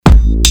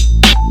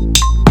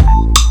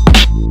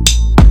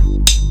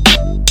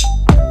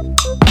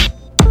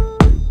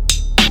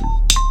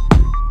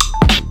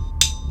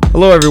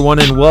Hello, everyone,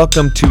 and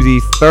welcome to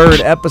the third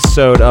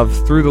episode of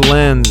Through the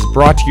Lens,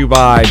 brought to you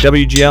by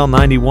WGL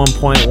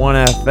 91.1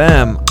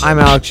 FM. I'm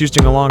Alex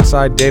Houston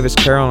alongside Davis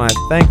Carroll, and I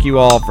thank you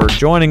all for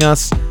joining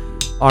us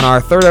on our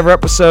third ever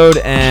episode,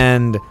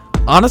 and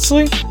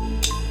honestly,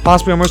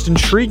 possibly our most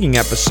intriguing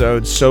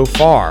episode so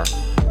far,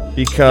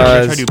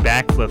 because try to do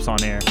backflips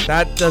on air.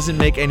 That doesn't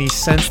make any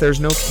sense. There's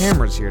no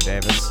cameras here,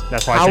 Davis.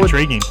 That's why it's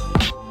intriguing.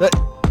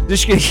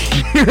 Just you can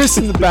hear us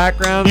in the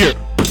background. Here.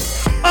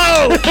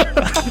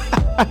 Oh!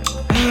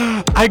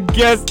 I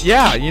guess,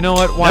 yeah, you know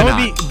what? Why that not?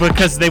 Would be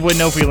because they wouldn't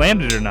know if we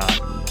landed or not.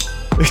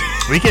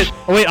 We could.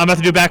 Oh, wait, I'm about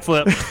to do a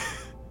backflip.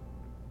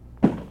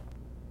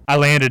 I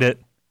landed it.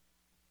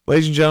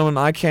 Ladies and gentlemen,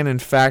 I can in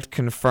fact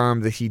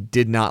confirm that he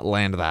did not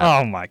land that.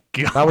 Oh, my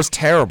God. That was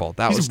terrible.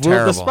 That was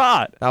terrible. The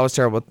spot. That was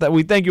terrible.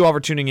 We thank you all for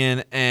tuning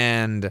in,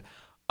 and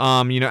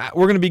we're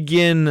going to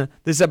begin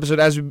this episode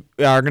as we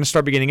are going to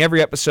start beginning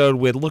every episode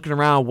with looking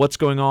around what's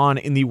going on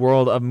in the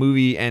world of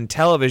movie and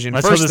television.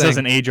 Let's hope this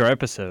doesn't age our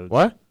episodes.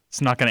 What? It's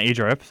not going to age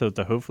our episodes,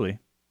 though, hopefully.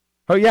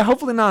 Oh, yeah,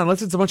 hopefully not,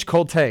 unless it's a bunch of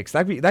cold takes.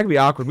 That could be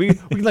awkward. We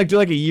can do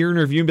a year in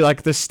review and be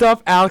like, the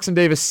stuff Alex and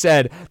Davis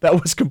said that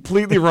was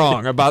completely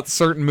wrong about a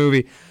certain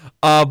movie.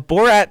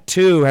 Borat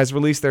 2 has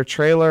released their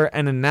trailer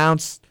and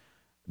announced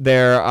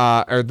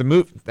the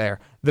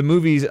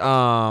movie's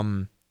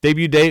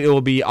debut date. It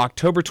will be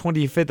October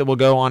 25th. It will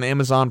go on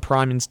Amazon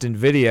Prime Instant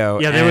Video.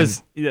 Yeah, there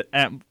was.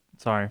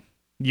 Sorry,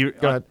 Go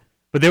ahead.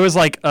 But there was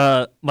like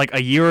a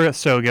year or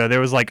so ago, there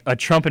was a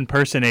Trump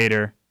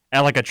impersonator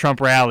at a Trump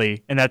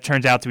rally, and that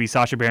turns out to be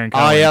Sacha Baron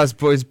Cohen. Oh yeah, it's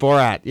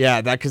Borat. Yeah,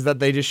 because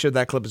they just showed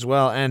that clip as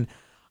well. And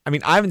I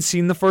mean, I haven't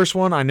seen the first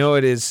one. I know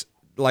it is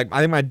I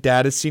think my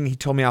dad has seen it. He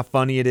told me how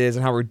funny it is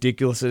and how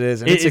ridiculous it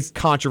is, and it's a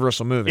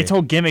controversial movie. Its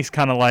whole gimmick's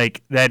kind of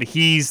like that.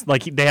 He's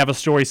they have a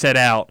story set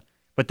out,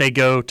 but they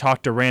go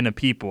talk to random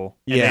people,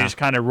 and they just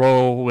kind of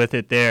roll with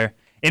it there.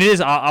 And it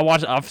is.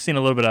 I've seen a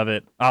little bit of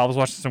it. I was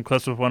watching some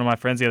clips with one of my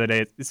friends the other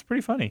day. It's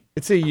pretty funny.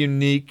 It's a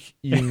unique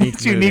it's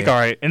movie. Unique, all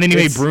right. And then he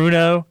made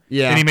Bruno.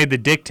 Yeah. And he made The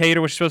Dictator,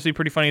 which is supposed to be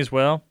pretty funny as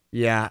well.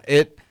 Yeah.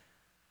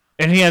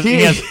 And he has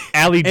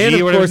Ali G. And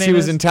of or whatever course, his he name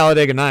was is. in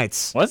Talladega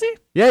Nights. Was he?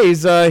 Yeah,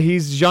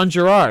 he's Jean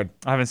Girard.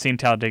 I haven't seen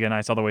Talladega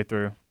Nights all the way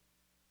through.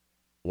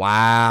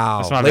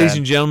 Wow. Ladies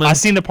and gentlemen, I've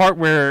seen the part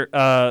where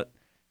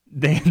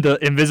the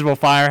invisible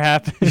fire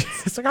happens.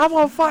 It's I'm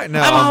on fire. No,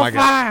 I'm on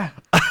fire.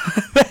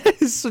 That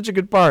is such a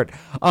good part.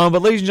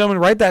 But ladies and gentlemen,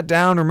 write that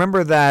down.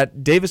 Remember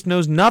that Davis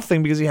knows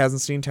nothing because he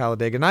hasn't seen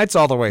Talladega Nights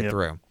all the way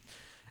through.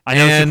 I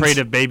know to pray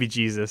to baby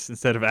Jesus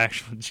instead of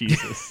actual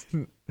Jesus.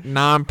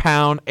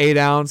 9-pound,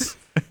 8-ounce,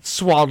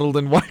 swaddled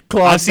in white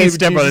cloth. I've seen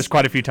Step Brothers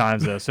quite a few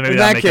times though, so maybe in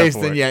that'll that make case,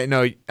 up for then it. yeah,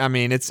 no. I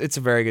mean, it's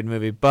a very good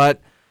movie.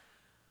 But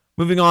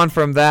moving on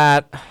from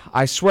that,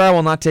 I swear I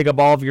will not take up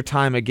all of your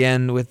time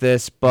again with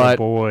this. But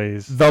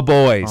The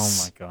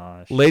Boys. Oh my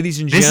gosh, ladies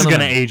and this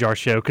gentlemen, is gonna age our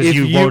show because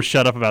you won't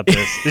shut up about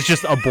this. It's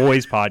just a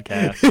boys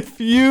podcast. If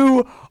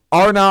you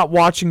are not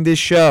watching this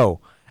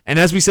show, and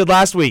as we said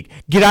last week,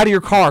 get out of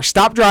your car,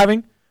 stop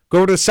driving, go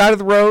over to the side of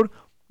the road,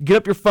 get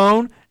up your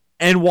phone,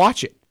 and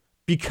watch it.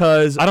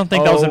 Because I don't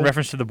think that was in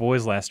reference to The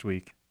Boys last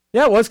week.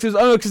 Yeah, it was because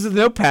of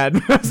the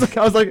notepad.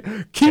 I was like,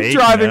 keep Take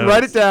driving, notes.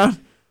 write it down.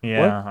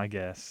 Yeah, What? I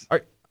guess.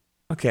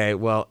 Okay,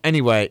 well,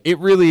 anyway, it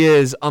really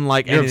is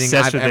unlike You're anything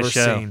obsessed I've with ever this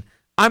show. seen.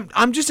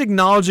 I'm just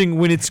acknowledging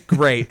when it's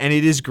great, and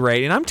it is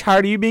great, and I'm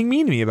tired of you being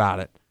mean to me about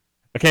it.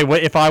 Okay,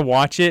 what if I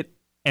watch it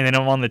and then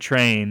I'm on the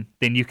train?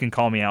 Then you can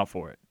call me out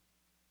for it.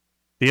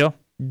 Deal?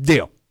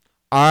 Deal.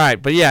 All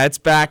right, but yeah, it's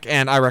back,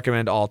 and I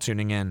recommend all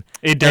tuning in.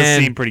 It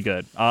does seem pretty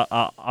good.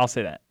 I'll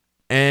say that.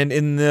 And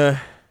in the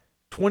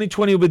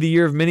 2020 will be the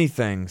year of many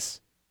things,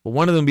 but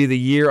one of them will be the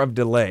year of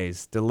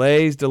delays.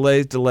 Delays.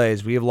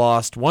 We have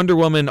lost Wonder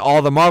Woman.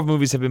 All the Marvel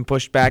movies have been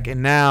pushed back,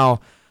 and now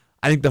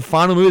I think the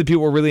final movie that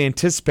people were really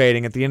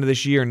anticipating at the end of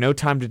this year, No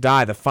Time to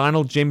Die, the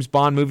final James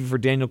Bond movie for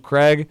Daniel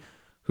Craig,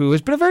 who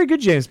has been a very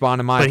good James Bond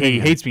in my opinion.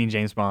 But he hates being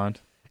James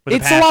Bond.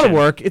 It's a lot of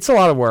work.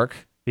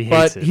 He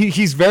but hates it.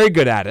 he's very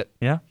good at it.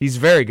 Yeah. He's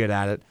very good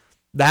at it.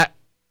 That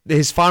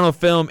his final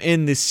film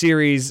in this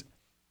series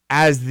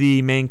as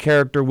the main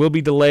character will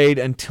be delayed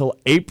until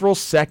April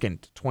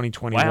 2nd,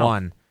 2021.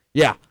 Wow.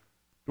 Yeah.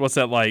 What's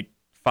that,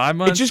 5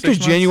 months? It's just 6 because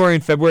months? January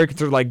and February are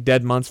considered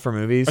dead months for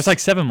movies.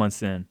 It's 7 months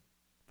then.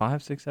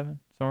 5, 6, 7?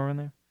 Somewhere in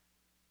there?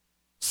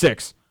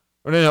 6.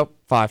 Oh, no,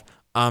 5.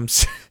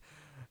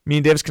 Me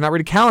and Davis cannot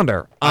read a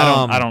calendar.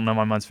 I don't know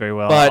my months very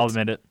well. but I'll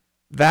admit it.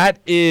 That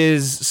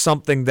is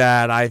something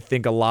that I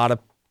think a lot of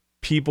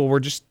people were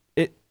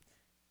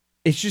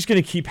it's just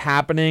going to keep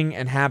happening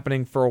and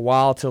happening for a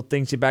while till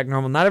things get back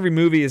normal. Not every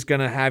movie is going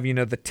to have,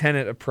 the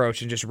Tenet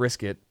approach and just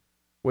risk it,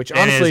 which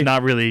honestly it's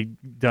not really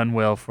done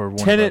well for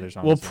Warner Tenet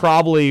Brothers. will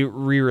probably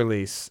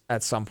re-release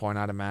at some point,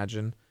 I'd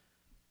imagine.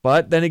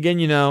 But then again,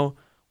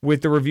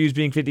 with the reviews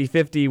being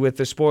 50-50, with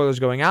the spoilers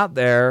going out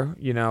there,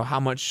 how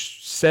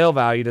much sale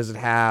value does it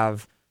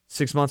have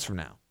 6 months from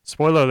now?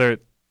 Spoiler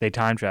alert, they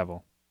time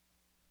travel.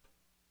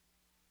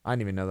 I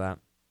didn't even know that.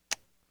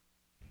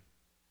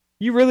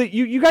 You really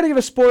you got to give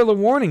a spoiler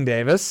warning,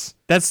 Davis.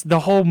 That's the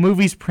whole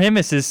movie's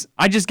premise.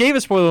 I just gave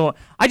a spoiler.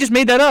 I just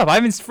made that up. I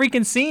haven't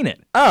freaking seen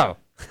it. Oh.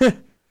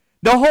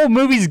 The whole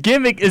movie's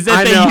gimmick is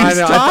that they use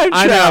time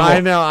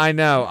travel. I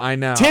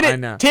know.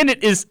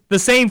 Tenet is the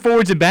same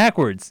forwards and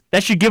backwards.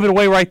 That should give it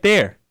away right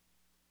there.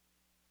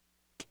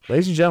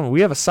 Ladies and gentlemen,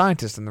 we have a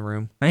scientist in the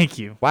room. Thank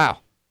you. Wow.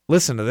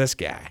 Listen to this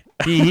guy.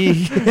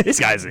 This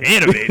guy's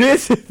animated.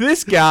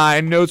 This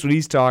guy knows what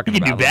he's talking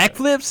about. He can do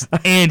backflips,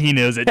 and he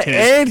knows that Tenet.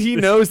 And he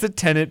knows the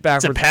Tenet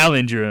backwards. It's a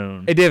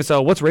palindrome. Hey, David,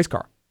 so what's race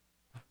car?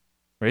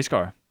 Race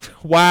car.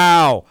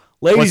 Wow.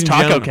 Ladies what's and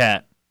Taco gentlemen.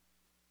 Cat?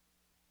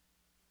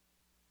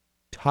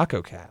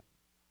 Taco Cat.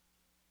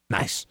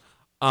 Nice.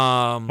 Wait,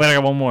 I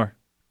got one more.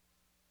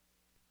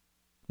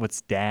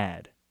 What's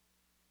Dad?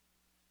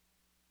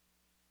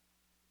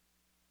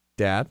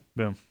 Dad.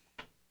 Boom.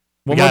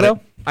 One more though.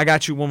 I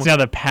got you. One more. It's now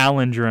the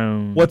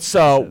palindrome.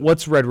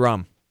 What's red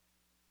rum?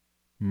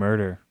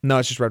 Murder. No,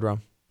 it's just red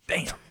rum.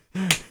 Damn.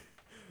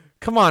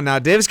 Come on now,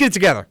 Davis. Get it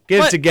together.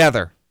 Get it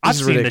together. I've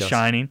seen ridiculous. The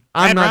Shining.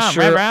 I'm not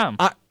sure.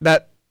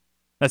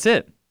 That's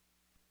it.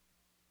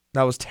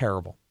 That was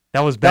terrible.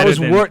 That was better.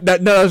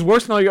 That was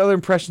worse than all your other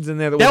impressions in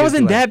there. That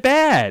wasn't that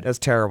bad. That's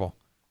terrible.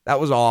 That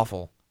was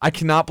awful. I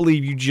cannot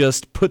believe you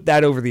just put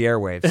that over the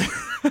airwaves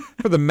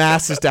for the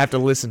masses to have to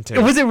listen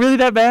to. Was it really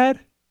that bad?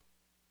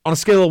 On a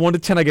scale of 1 to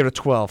 10, I give it a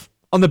 12.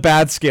 On the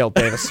bad scale,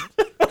 Davis.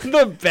 On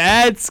the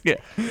bad scale.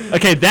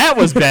 Okay, that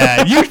was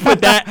bad. You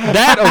put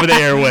that over the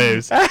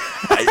airwaves.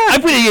 I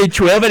put it a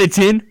 12 out of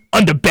 10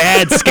 on the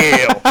bad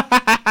scale.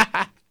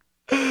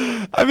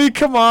 I mean,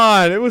 come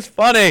on. It was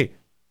funny.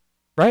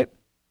 Right?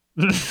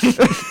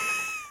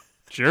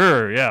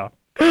 Sure, yeah.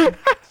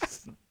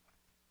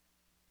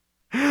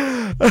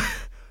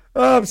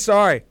 Oh, I'm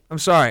sorry.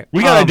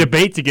 We got a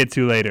debate to get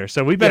to later,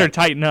 so we better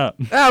tighten up.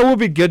 We'll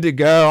be good to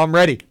go. I'm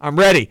ready.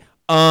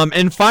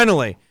 And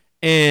finally,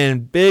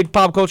 in big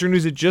pop culture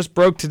news that just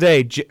broke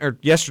today, or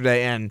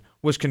yesterday, and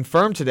was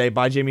confirmed today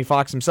by Jamie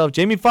Foxx himself,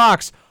 Jamie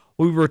Foxx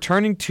will be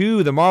returning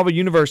to the Marvel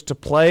Universe to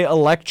play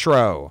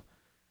Electro.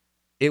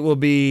 It will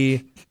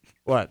be...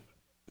 What?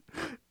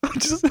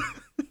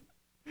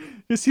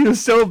 He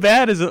was so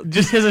bad. His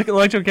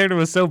Electro character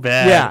was so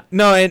bad. Yeah.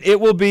 No, and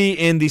it will be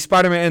in the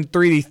Spider-Man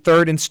 3, the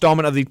third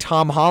installment of the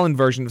Tom Holland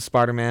version of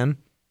Spider-Man.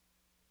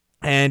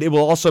 And it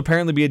will also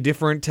apparently be a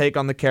different take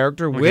on the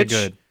character, which...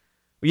 Good.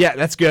 Yeah,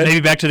 that's good.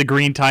 Maybe back to the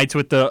green tights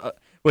with the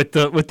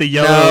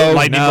yellow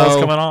lightning bolts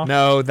coming off.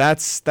 No,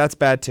 that's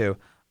bad too.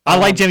 I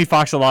like Jamie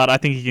Foxx a lot. I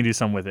think he can do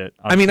something with it.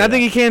 I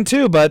think he can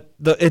too, but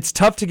it's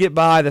tough to get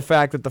by the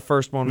fact that the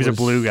first one was a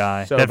blue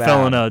guy so that bad.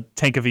 Fell in a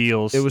tank of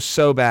eels. It was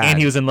so bad. And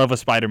he was in love with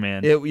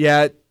Spider-Man.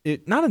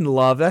 Not in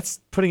love. That's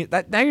putting it.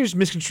 Now you're just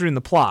misconstruing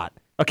the plot.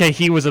 Okay,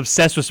 he was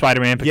obsessed with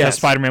Spider-Man because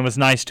Spider-Man was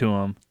nice to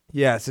him.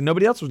 Yes, and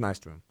nobody else was nice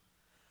to him.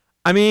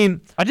 I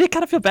mean, I did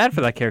kind of feel bad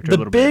for that character a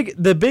little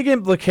bit. The big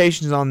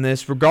implications on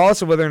this,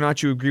 regardless of whether or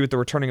not you agree with the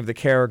returning of the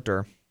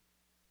character,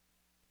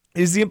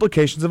 is the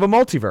implications of a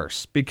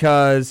multiverse,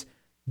 because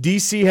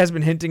DC has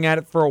been hinting at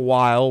it for a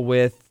while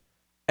with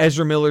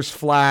Ezra Miller's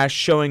Flash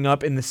showing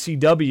up in the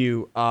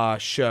CW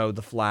show,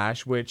 The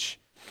Flash, which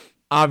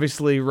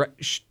obviously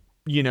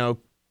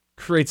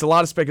creates a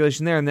lot of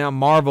speculation there. And now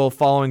Marvel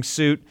following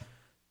suit,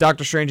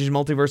 Doctor Strange's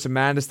Multiverse of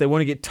Madness, they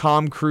want to get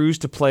Tom Cruise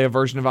to play a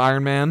version of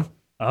Iron Man.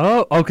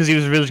 Oh, because he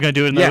was really going to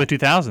do it in the early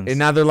 2000s. And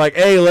now they're like,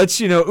 hey, let's,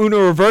 Uno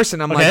reverse it.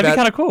 And I'm like, that'd be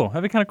kind of cool.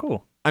 That'd be kind of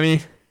cool. I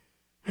mean,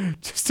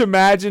 just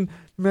imagine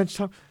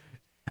Tom.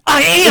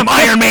 I am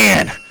Iron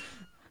Man!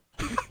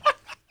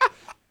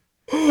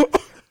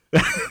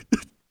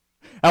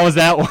 How was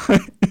that one?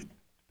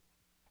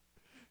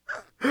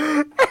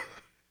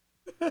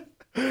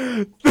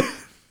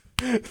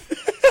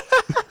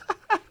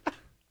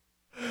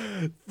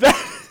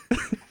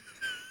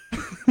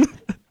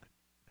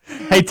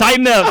 Hey,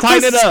 tighten up.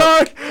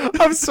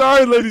 I'm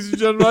sorry, ladies and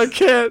gentlemen. I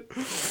can't.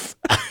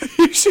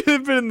 You should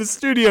have been in the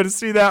studio to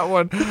see that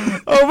one.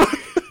 Oh my!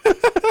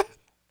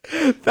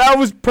 That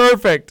was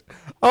perfect.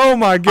 Oh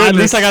my goodness! At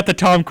least I got the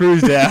Tom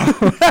Cruise down.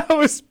 That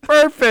was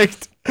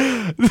perfect.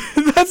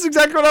 That's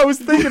exactly what I was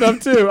thinking of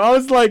too. I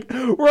was like,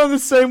 we're on the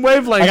same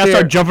wavelength. I gotta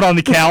start jumping on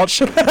the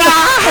couch.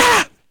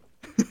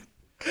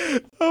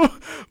 Oh,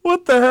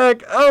 what the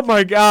heck? Oh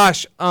my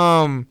gosh.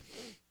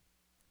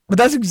 But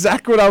that's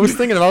exactly what I was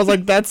thinking of. I was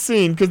like, that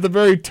scene, because the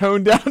very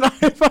toned down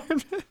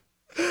environment.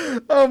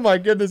 Oh my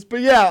goodness. But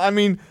yeah, I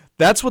mean,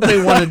 that's what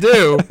they want to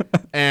do.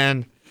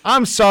 And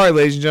I'm sorry,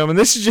 ladies and gentlemen.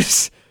 This is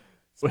just...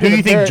 Who do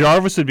you think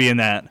Jarvis would be in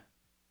that?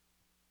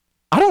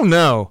 I don't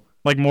know.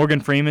 Like Morgan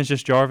Freeman's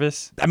just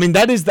Jarvis? I mean,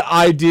 that is the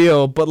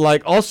ideal, but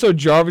like also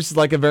Jarvis is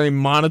like a very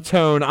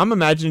monotone. I'm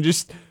imagining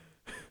just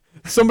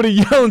somebody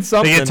yelling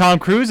something. They get Tom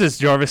Cruise as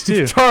Jarvis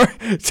too.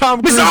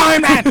 Tom Cruise. Sorry,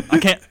 man.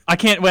 I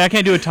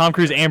can't do a Tom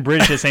Cruise and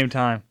Bridge at the same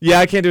time. Yeah,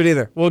 I can't do it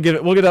either. We'll get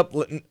up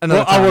another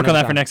time. I'll work on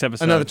that for next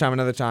episode.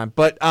 Another time.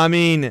 But I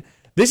mean,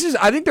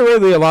 I think there are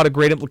really a lot of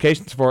great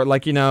implications for it.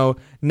 Like,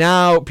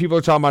 now people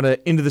are talking about an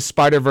Into the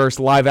Spider-Verse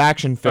live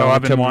action film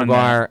with Tobey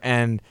Maguire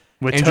and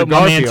with Andrew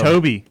my man Garfield,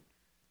 Toby.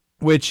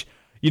 Which,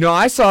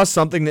 I saw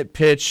something that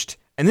pitched,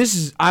 and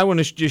I want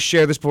to just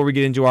share this before we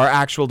get into our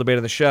actual debate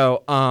of the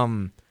show.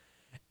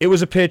 It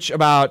was a pitch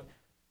about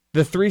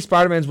the 3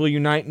 Spider-Mans will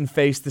unite and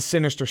face the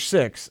Sinister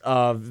Six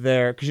of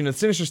their, because the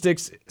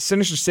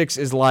Sinister Six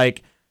is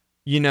like,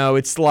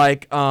 it's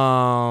like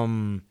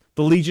the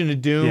Legion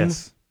of Doom.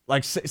 Yes.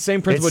 Like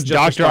same principle. It's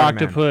Dr.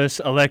 Octopus,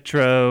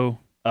 Electro,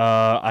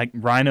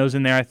 Rhino's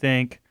in there, I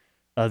think,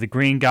 the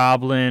Green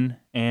Goblin,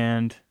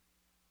 and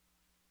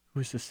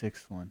who's the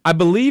 6th one? I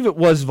believe it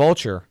was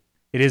Vulture.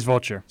 It is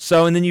Vulture.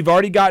 So, and then you've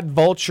already got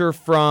Vulture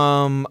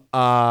from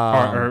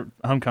or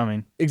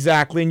Homecoming.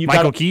 Exactly, and you've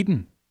Michael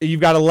Keaton. You've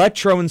got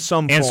Electro in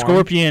some form. And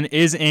Scorpion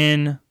is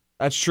in.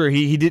 That's true.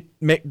 He did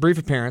make brief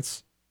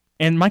appearance.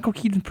 And Michael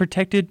Keaton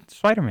protected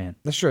Spider-Man.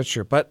 That's true. That's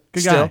true. But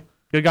good still, guy.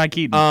 Good guy,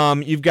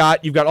 Keaton. You've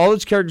got all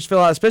those characters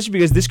filled out, especially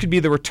because this could be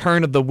the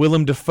return of the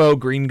Willem Dafoe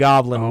Green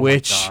Goblin.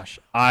 Which, my gosh,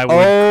 I would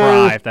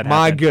cry if that happened.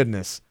 My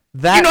goodness,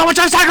 you know how much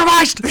I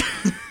sacrificed.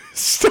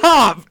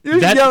 Stop!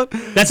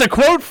 That's a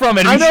quote from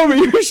it. I know, but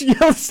you're just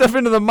yelling stuff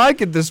into the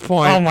mic at this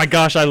point. Oh my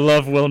gosh, I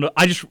love Willem.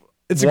 I just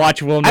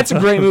watch Willem. That's a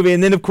great movie,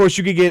 and then of course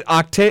you could get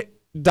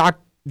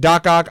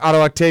Doc Ock,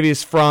 Otto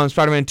Octavius from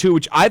Spider-Man 2,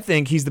 which I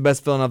think he's the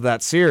best villain of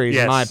that series.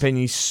 Yes. In my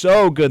opinion, he's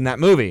so good in that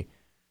movie.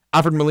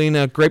 Alfred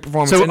Molina, great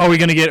performance. So are we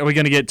gonna get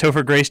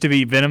Topher Grace to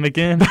be Venom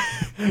again?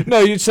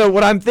 No. So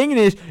what I'm thinking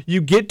is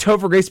you get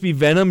Topher Grace to be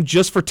Venom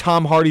just for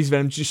Tom Hardy's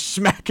Venom. Just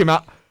smack him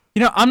out.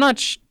 I'm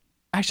not.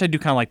 Actually, I do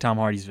kind of like Tom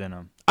Hardy's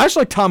Venom. I just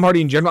like Tom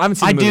Hardy in general. I haven't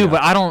seen the movie do, yet.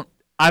 but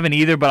I haven't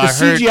either. But the I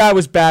heard CGI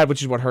was bad,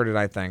 which is what hurt it.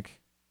 I think.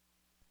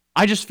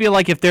 I just feel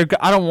like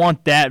I don't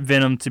want that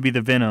Venom to be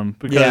the Venom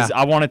because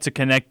I want it to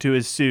connect to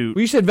his suit.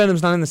 Well, you said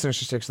Venom's not in the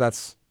Sinister Six, so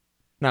that's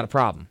not a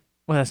problem.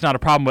 Well, that's not a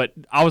problem, but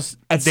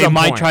they some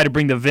might point. try to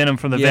bring the Venom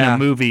from the Venom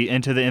movie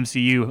into the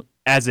MCU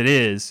as it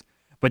is,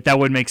 but that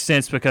would make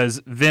sense because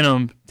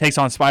Venom takes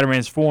on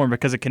Spider-Man's form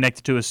because it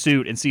connected to his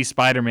suit and sees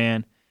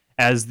Spider-Man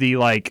as the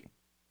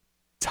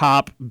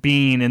top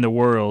being in the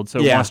world, so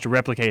it wants to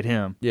replicate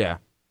him. Yeah.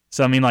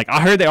 So I mean,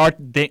 I heard they are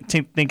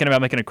thinking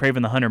about making a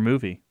Kraven the Hunter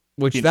movie.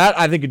 Which that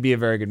I think would be a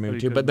very good movie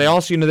too. But they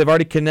also, they've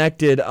already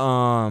connected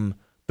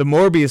the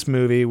Morbius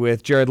movie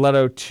with Jared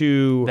Leto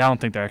to I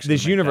don't think they're actually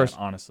this universe. That,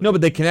 honestly, no,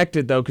 but they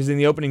connected though because in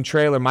the opening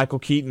trailer, Michael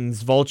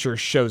Keaton's Vulture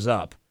shows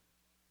up.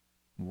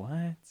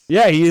 What?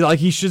 Yeah,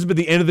 he shows up at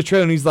the end of the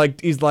trailer and he's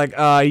like he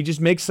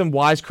just makes some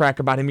wisecrack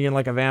about him being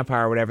like a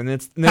vampire or whatever,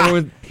 and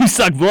then he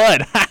sucked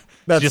blood.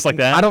 That's just like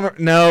that. I don't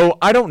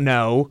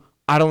know,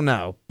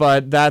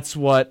 but that's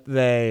what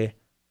they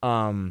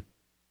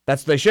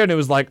showed, and it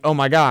was like, oh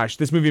my gosh,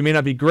 this movie may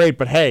not be great,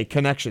 but hey,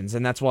 connections,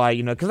 and that's why,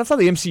 because that's how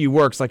the MCU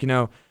works. Like, you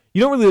don't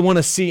really want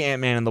to see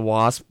Ant-Man and the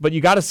Wasp, but you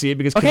got to see it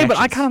because but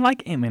I kind of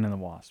like Ant-Man and the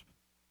Wasp.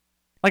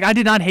 I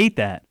did not hate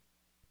that.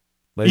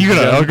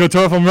 I'll go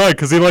tell if I'm right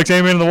because he likes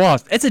Ant-Man and the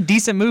Wasp. It's a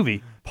decent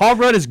movie. Paul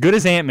Rudd is good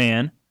as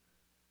Ant-Man.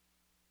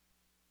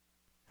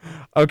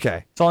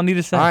 Okay, that's all I need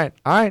to say. All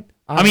right.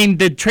 I mean,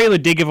 the trailer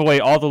did give away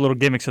all the little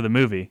gimmicks of the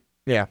movie.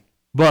 Yeah,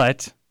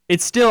 but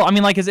it's still,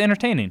 it's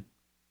entertaining.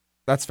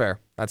 That's fair.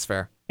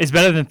 It's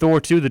better than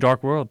Thor 2, The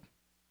Dark World.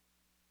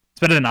 It's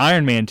better than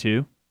Iron Man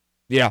 2.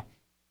 Yeah,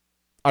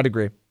 I'd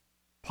agree.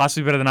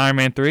 Possibly better than Iron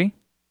Man 3.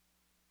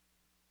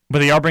 But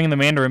they are bringing the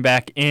Mandarin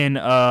back in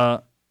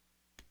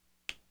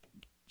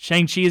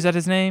Shang-Chi, is that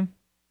his name?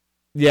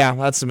 Yeah,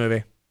 that's the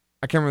movie.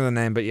 I can't remember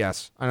the name, but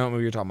yes, I know what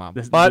movie you're talking about.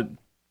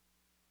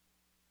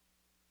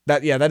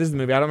 That is the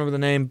movie. I don't remember the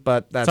name,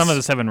 but that's... Some of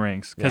the Seven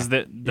Rings, because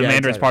the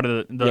Mandarin's part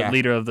of the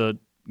leader of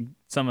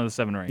some of the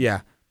Seven Rings.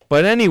 Yeah,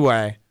 but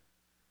anyway...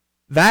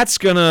 That's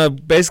going to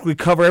basically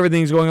cover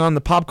everything that's going on in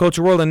the pop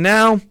culture world. And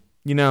now,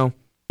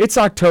 it's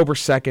October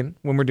 2nd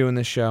when we're doing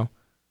this show.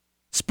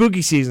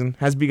 Spooky season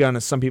has begun,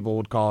 as some people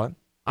would call it.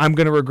 I'm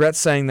going to regret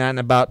saying that in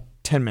about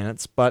 10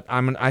 minutes, but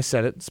I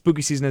said it.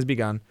 Spooky season has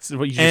begun.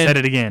 You just said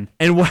it again.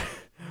 And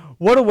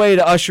what a way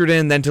to usher it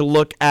in than to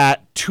look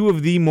at two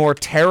of the more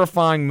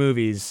terrifying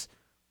movies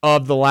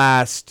of the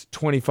last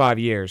 25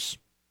 years.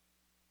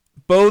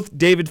 Both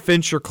David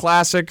Fincher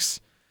classics,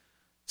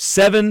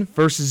 Se7en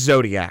versus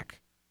Zodiac.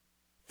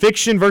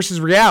 Fiction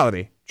versus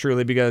reality,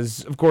 truly,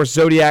 because, of course,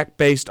 Zodiac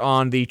based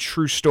on the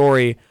true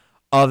story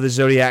of the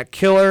Zodiac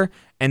killer,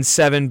 and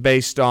Se7en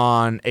based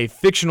on a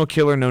fictional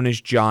killer known as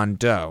John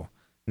Doe.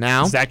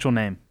 Now, his actual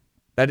name.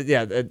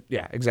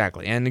 Yeah,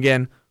 exactly. And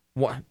again,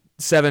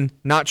 Se7en,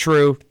 not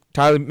true,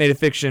 entirely made of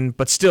fiction,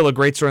 but still a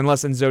great story, and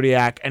less than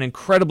Zodiac, an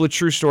incredibly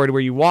true story to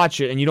where you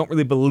watch it and you don't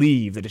really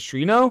believe that it's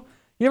true. You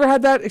ever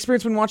had that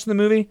experience when watching the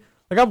movie?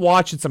 I've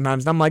watched it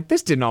sometimes, and I'm like,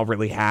 this didn't all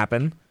really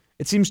happen.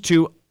 It seems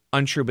too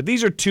untrue. But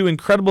these are two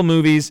incredible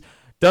movies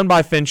done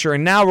by Fincher,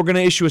 and now we're going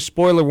to issue a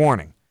spoiler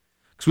warning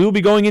because we will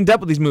be going in depth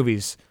with these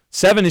movies.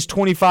 Se7en is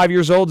 25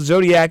 years old.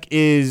 Zodiac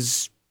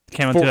is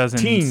came out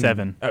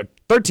 2007.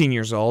 13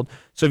 years old.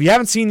 So if you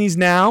haven't seen these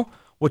now,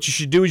 what you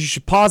should do is you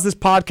should pause this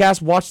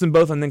podcast, watch them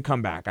both, and then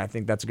come back. I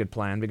think that's a good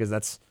plan because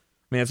that's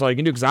all you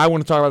can do, because I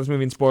want to talk about this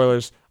movie in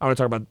spoilers. I want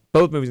to talk about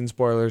both movies in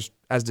spoilers,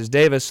 as does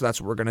Davis, so that's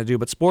what we're going to do.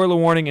 But spoiler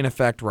warning in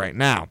effect right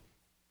now.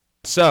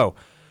 So,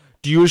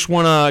 do you just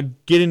want to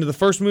get into the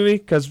first movie?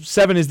 Because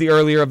 7 is the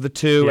earlier of the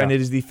two, and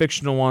it is the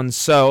fictional one.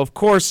 So, of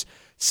course,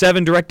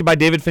 7, directed by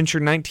David Fincher,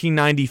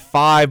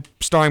 1995,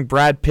 starring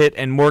Brad Pitt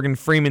and Morgan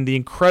Freeman, the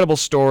incredible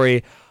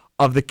story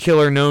of the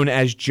killer known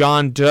as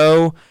John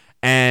Doe,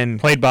 and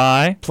played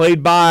by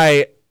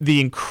the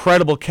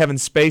incredible Kevin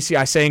Spacey.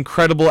 I say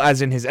incredible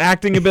as in his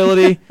acting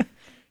ability.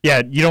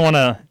 Yeah, you don't want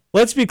to.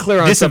 Let's be clear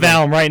on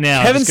disavow him right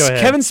now.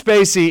 Kevin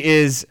Spacey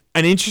is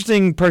an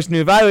interesting person to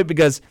evaluate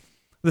because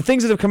the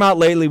things that have come out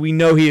lately, we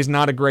know he is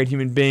not a great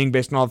human being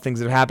based on all the things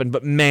that have happened.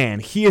 But man,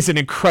 he is an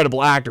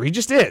incredible actor. He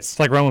just is. It's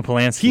like Roman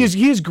Polanski.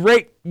 He is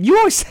great.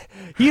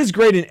 He is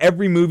great in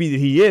every movie that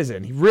he is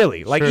in. He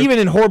really, like even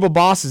in Horrible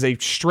Bosses, a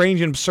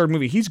strange and absurd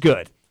movie, he's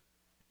good.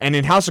 And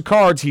in House of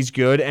Cards, he's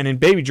good. And in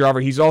Baby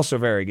Driver, he's also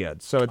very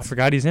good. So I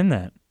forgot he's in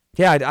that.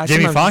 Yeah,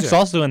 Jamie Foxx is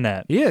also in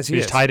that. He is. He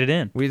just tied it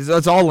in.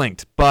 It's all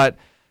linked. But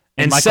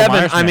in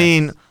 7, I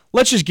mean,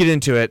 let's just get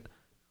into it.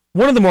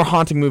 One of the more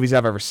haunting movies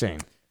I've ever seen.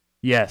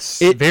 Yes,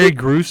 very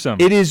gruesome.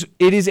 It is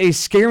a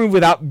scary movie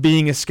without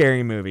being a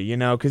scary movie, you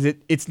know, because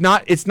it's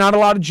not a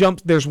lot of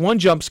jumps. There's one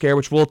jump scare,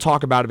 which we'll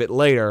talk about a bit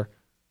later.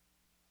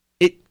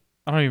 I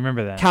don't even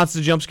remember that. Counts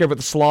as a jump scare with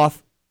the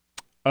sloth.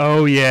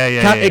 Oh,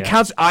 yeah. It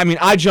counts. I mean,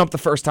 I jumped the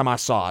first time I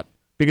saw it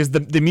because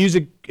the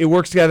music, it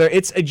works together.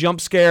 It's a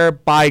jump scare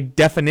by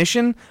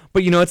definition,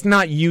 but, you know, it's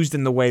not used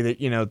in the way that,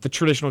 you know, the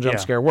traditional jump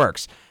scare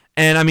works.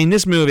 And, I mean,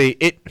 this movie,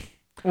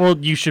 Well,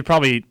 you should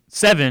probably...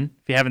 7,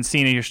 if you haven't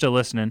seen it, you're still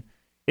listening.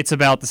 It's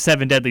about the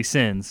 7 deadly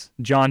sins.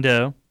 John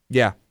Doe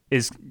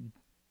is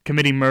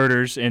committing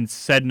murders and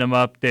setting them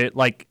up. That,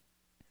 like,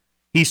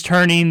 he's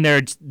turning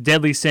their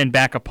deadly sin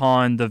back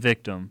upon the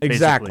victim.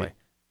 Exactly. Basically.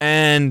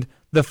 And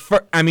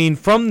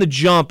from the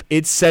jump,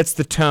 it sets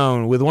the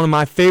tone with one of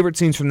my favorite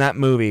scenes from that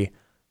movie.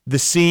 The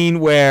scene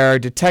where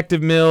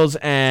Detective Mills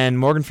and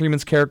Morgan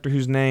Freeman's character,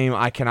 whose name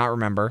I cannot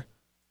remember.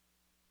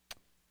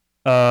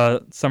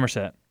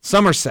 Somerset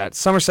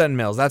and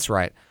Mills, that's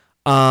right.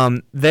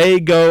 They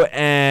go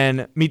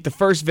and meet the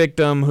first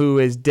victim who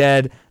is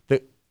dead,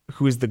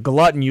 who is the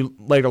glutton. You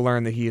later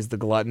learn that he is the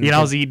glutton. Yeah,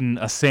 I was eating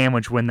a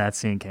sandwich when that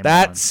scene came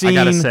on. Scene, I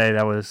gotta say,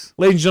 that was...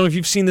 Ladies and gentlemen, if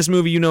you've seen this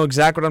movie, you know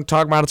exactly what I'm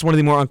talking about. It's one of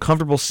the more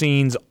uncomfortable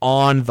scenes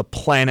on the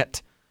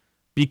planet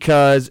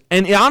because,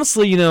 and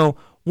honestly, you know,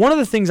 one of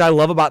the things I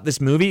love about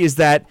this movie is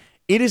that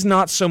it is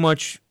not so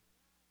much,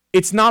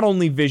 it's not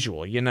only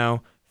visual, you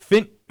know.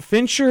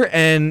 Fincher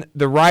and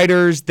the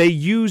writers, they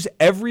use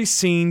every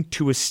scene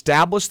to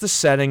establish the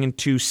setting and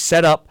to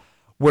set up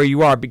where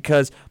you are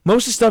because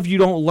most of the stuff you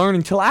don't learn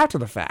until after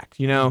the fact.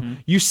 You know,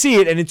 You see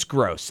it and it's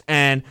gross.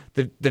 And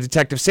the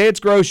detectives say it's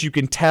gross. You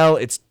can tell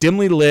it's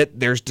dimly lit.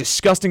 There's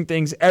disgusting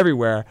things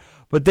everywhere.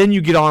 But then you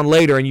get on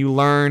later and you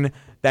learn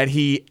that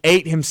he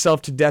ate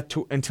himself to death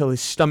until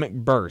his stomach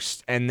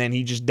burst, and then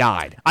he just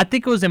died. I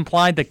think it was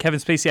implied that Kevin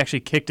Spacey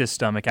actually kicked his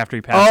stomach after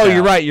he passed out. Oh,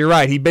 you're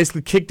right. He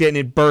basically kicked it, and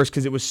it burst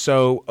because it was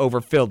so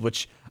overfilled,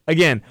 which,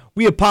 again,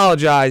 we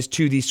apologize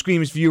to the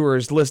Screams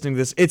viewers listening to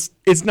this.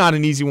 It's not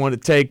an easy one to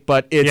take,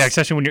 but it's... Yeah,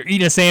 especially when you're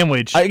eating a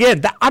sandwich.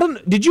 Again,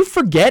 did you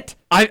forget?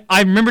 I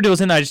remembered it was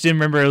in there. I just didn't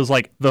remember it was,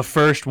 like, the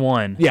first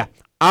one. Yeah.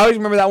 I always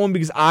remember that one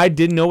because I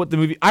didn't know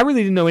I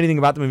really didn't know anything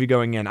about the movie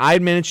going in. I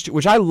had managed to,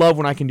 which I love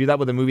when I can do that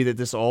with a movie that's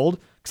this old,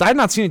 because I had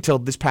not seen it till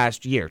this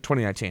past year,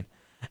 2019.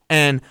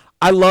 And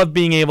I love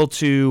being able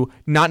to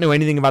not know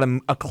anything about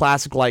a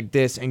classic like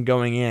this and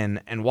going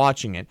in and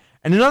watching it.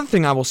 And another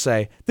thing I will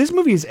say, this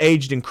movie has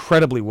aged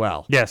incredibly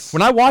well. Yes.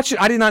 When I watched it,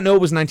 I did not know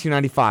it was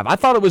 1995. I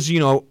thought it was, you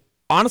know,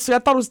 honestly, I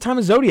thought it was the time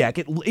of Zodiac.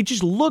 It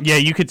just looks... Yeah,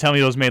 you could tell me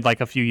it was made like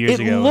a few years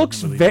ago.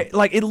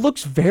 It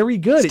looks very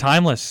good. It's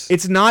timeless.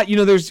 It's not, you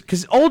know,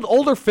 because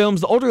older films,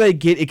 the older they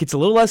get, it gets a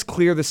little less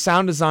clear. The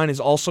sound design is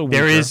also weaker.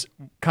 There is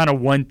kind of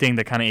one thing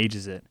that kind of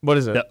ages it. What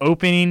is it? The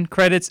opening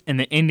credits and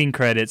the ending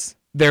credits.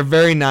 They're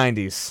very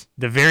 90s.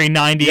 The very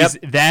 90s.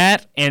 Yep.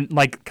 That and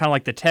like kind of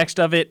like the text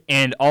of it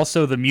and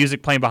also the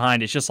music playing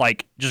behind. It's just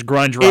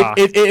grunge rock.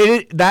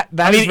 It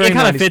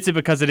kind of fits it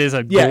because it is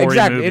a gory movie.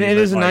 And it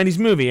is a 90s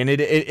movie and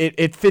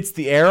it fits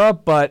the era,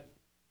 but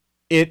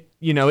it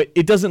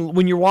doesn't,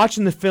 when you're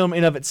watching the film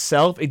in of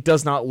itself, it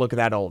does not look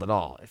that old at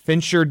all.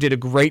 Fincher did a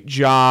great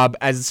job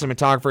as a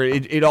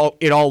cinematographer.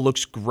 It all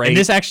looks great. And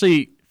this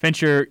actually,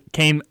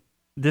 came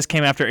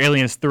after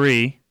Aliens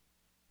 3.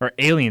 Or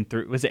Alien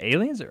 3. Was it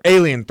Aliens? Or?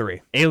 Alien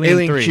 3.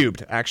 Alien 3.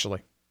 Cubed, actually.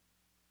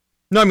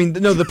 No, I mean,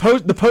 no, the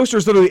poster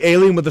is literally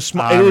Alien with a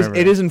small...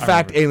 It is in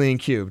fact Alien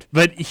Cubed.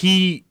 But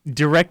he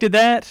directed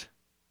that?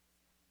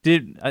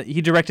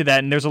 He directed that,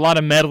 and there's a lot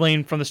of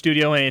meddling from the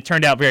studio, and it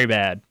turned out very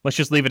bad. Let's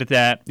just leave it at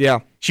that. Yeah.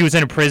 She was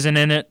in a prison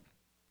in it.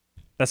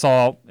 That's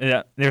all.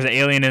 There's an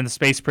alien in the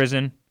space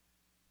prison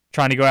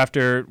trying to go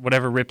after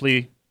whatever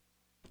Ripley...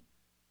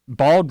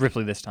 Bald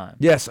Ripley this time.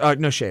 Yes,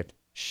 no, shaved.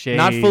 Shaved.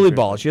 Not fully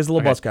bald. She has a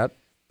little buzz cut.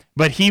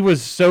 But he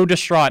was so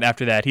distraught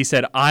after that. He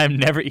said,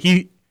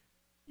 he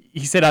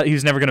said he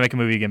was never going to make a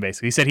movie again,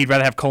 basically. He said he'd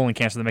rather have colon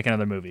cancer than make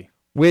another movie.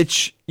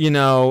 which,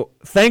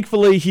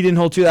 thankfully he didn't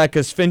hold to that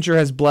because Fincher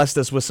has blessed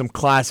us with some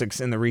classics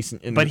in the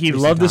recent But he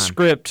loved the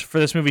script for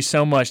this movie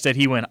so much that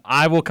he went,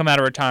 I will come out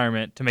of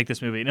retirement to make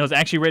this movie. And it was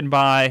actually written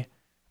by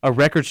a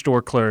record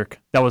store clerk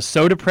that was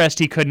so depressed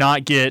he could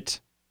not get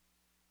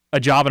a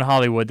job in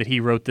Hollywood that he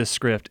wrote this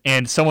script.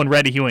 And someone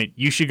read it, he went,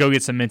 you should go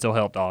get some mental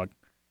help, dog.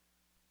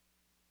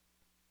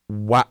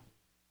 Wow.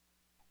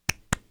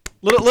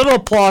 Little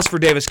applause for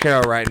Davis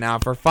Carroll right now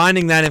for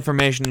finding that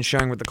information and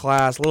sharing with the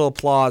class. Little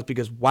applause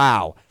because,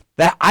 wow,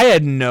 that I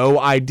had no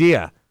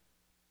idea.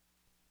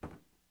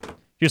 You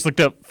just looked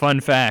up fun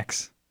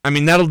facts. I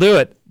mean, that'll do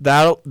it.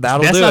 That'll do it.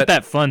 That's not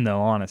that fun,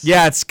 though, honestly.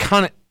 Yeah, it's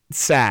kind of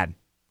sad.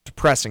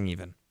 Depressing,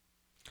 even.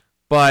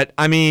 But,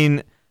 I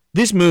mean,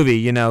 this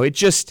movie,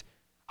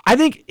 I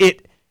think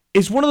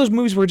it's one of those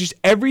movies where just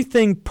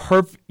everything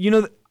perfect.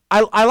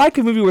 I like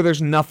a movie where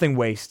there's nothing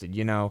wasted,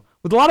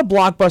 With a lot of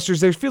blockbusters,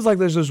 there feels like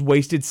there's those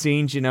wasted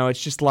scenes,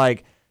 it's just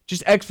like,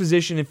 just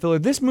exposition and filler.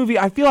 This movie,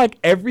 I feel like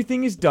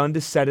everything is done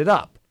to set it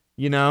up,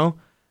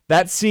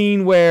 That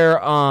scene where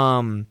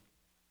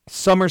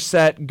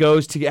Somerset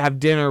goes to have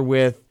dinner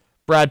with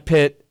Brad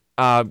Pitt,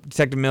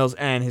 Detective Mills,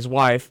 and his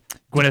wife.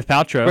 Gwyneth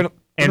Paltrow.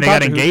 And they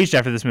got engaged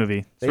after this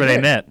movie. That's where they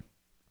met.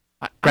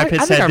 Brad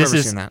Pitt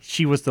said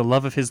she was the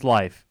love of his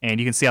life, and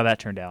you can see how that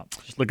turned out.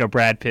 Just look at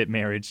Brad Pitt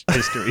marriage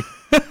history.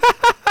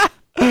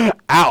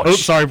 Ouch.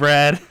 Oops, sorry,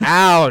 Brad.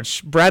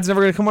 Ouch. Brad's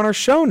never going to come on our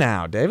show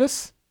now,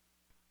 Davis.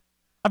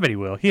 I bet he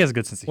will. He has a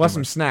good sense of humor. Want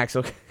some snacks.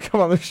 He'll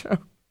come on the show.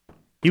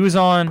 He was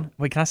on,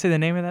 wait, can I say the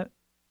name of that?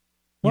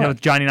 What?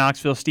 Johnny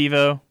Knoxville,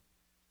 Steve-O.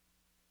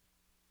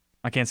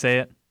 I can't say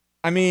it.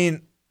 I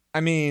mean,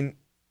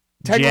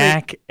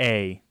 Jack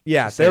A.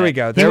 Yeah, there we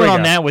go. He went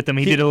on that with him.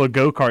 He did a little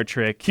go-kart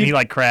trick, and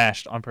he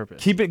crashed on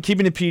purpose.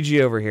 Keeping it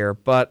PG over here,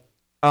 but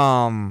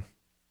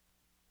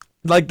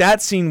like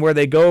that scene where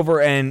they go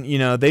over and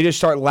they just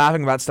start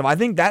laughing about stuff. I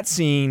think that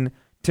scene,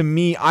 to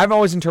me, I've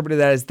always interpreted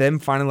that as them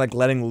finally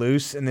letting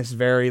loose in this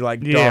very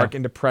dark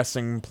and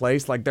depressing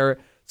place. Like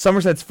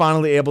Somerset's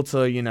finally able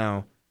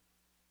to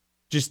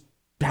just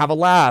have a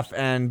laugh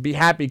and be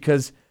happy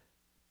because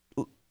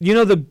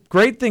the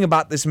great thing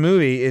about this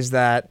movie is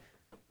that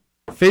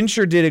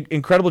Fincher did an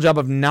incredible job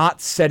of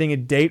not setting a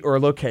date or a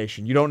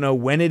location. You don't know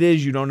when it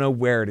is. You don't know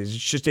where it is.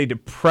 It's just a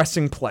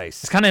depressing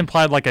place. It's kind of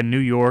implied like a New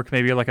York,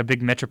 maybe like a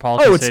big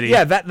metropolitan city.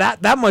 Yeah,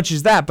 that much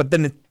is that, but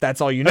then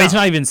that's all you know. It's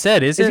not even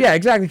said, is it? Yeah,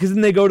 exactly, because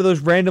then they go to those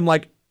random,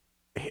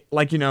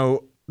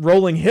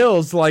 rolling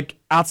hills,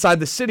 outside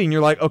the city, and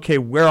you're like, okay,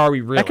 where are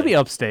we really? That could be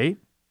upstate,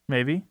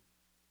 maybe.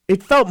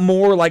 It felt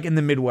more like in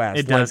the Midwest.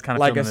 It does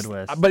kind of feel in the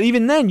Midwest. But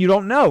even then, you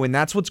don't know, and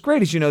that's what's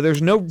great is,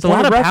 there's no It's a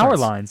lot of power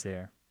lines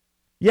there.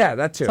 Yeah,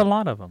 that too. It's a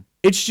lot of them.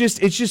 It's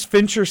just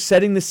Fincher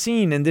setting the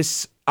scene, and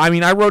this. I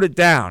mean, I wrote it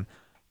down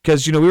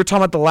because we were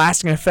talking about the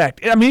lasting effect.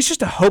 I mean, it's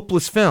just a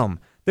hopeless film.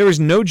 There is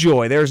no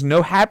joy, there is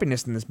no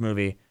happiness in this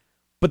movie,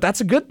 but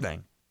that's a good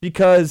thing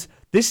because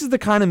this is the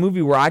kind of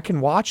movie where I can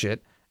watch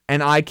it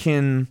and I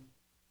can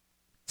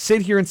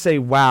sit here and say,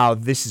 "Wow,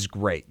 this is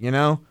great."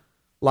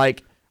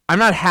 I'm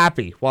not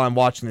happy while I'm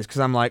watching this because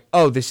I'm like,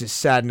 "Oh, this is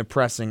sad and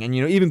depressing." And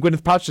even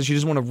Gwyneth Paltrow says she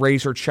doesn't want to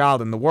raise her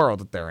child in the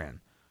world that they're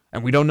in.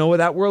 And we don't know what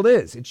that world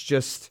is. It's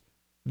just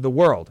the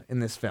world in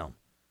this film.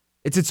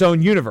 It's its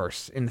own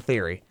universe, in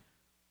theory.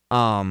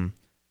 And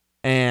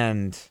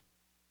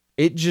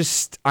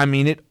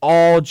it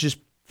all just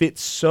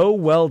fits so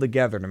well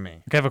together to me.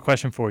 Okay, I have a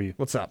question for you.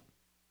 What's up?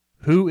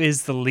 Who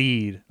is the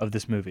lead of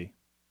this movie?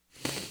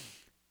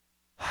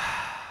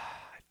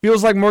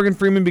 Feels like Morgan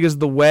Freeman because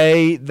of the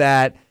way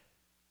that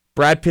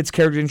Brad Pitt's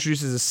character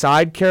introduces a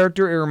side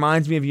character. It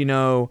reminds me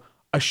of,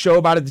 a show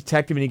about a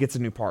detective and he gets a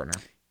new partner.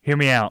 Hear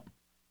me out.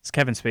 It's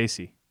Kevin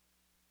Spacey.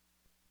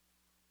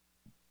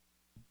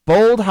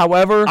 Bold,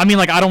 however... I mean,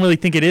 I don't really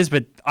think it is,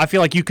 but I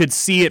feel like you could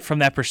see it from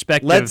that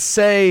perspective. Let's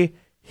say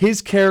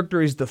his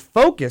character is the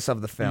focus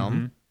of the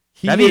film.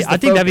 Mm-hmm. I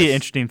think that'd be an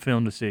interesting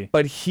film to see.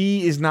 But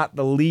he is not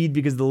the lead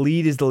because the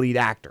lead is the lead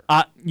actor.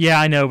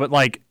 Yeah, I know, but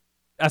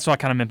that's what I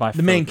kind of meant by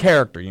the main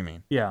character, you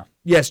mean? Yeah.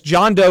 Yes,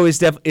 John Doe is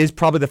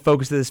probably the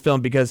focus of this film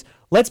because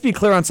let's be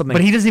clear on something.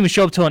 But he doesn't even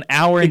show up till an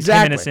hour and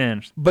 10 minutes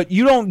in. But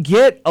you don't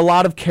get a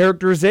lot of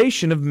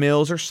characterization of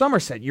Mills or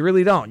Somerset. You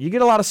really don't. You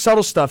get a lot of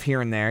subtle stuff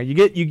here and there.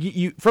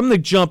 You from the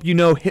jump,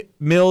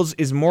 Mills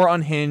is more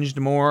unhinged,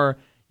 more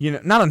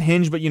not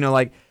unhinged, but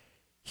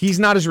he's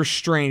not as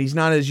restrained. He's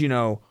not as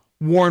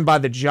worn by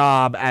the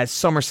job as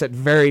Somerset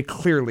very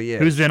clearly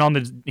is.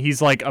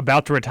 He's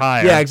about to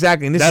retire. Yeah,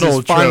 exactly. And this is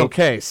his final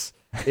case.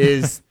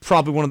 Is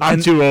probably one of the...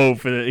 I'm too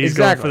old for the... He's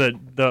exactly.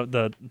 Going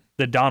for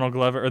the Donald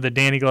Glover, or the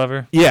Danny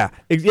Glover. Yeah.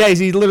 Yeah,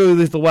 he's literally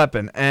Lethal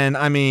Weapon. And,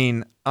 I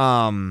mean,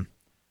 there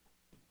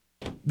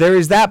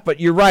is that, but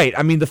you're right.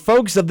 I mean, the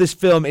focus of this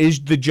film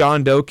is the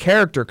John Doe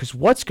character, because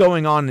what's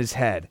going on in his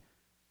head?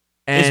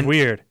 And it's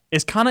weird.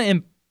 It's kind of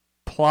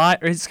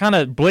implied, or it's kind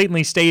of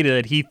blatantly stated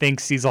that he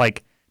thinks he's,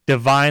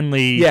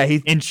 divinely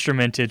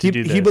instrumented to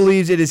do this. He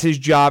believes it is his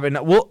job. And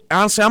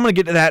honestly, I'm going to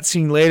get to that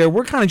scene later.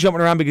 We're kind of jumping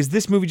around because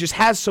this movie just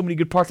has so many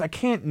good parts. I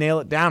can't nail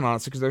it down,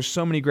 honestly, because there's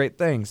so many great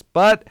things.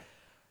 But,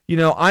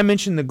 I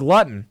mentioned the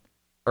glutton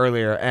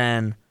earlier,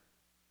 and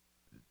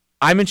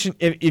I mentioned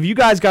if you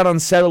guys got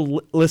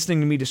unsettled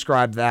listening to me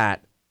describe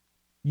that,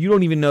 you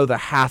don't even know the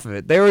half of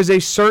it. There is a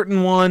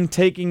certain one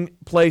taking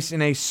place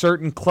in a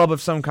certain club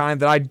of some kind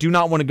that I do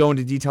not want to go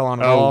into detail on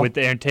at all. Oh, with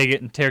the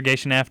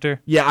interrogation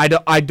after? Yeah,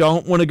 I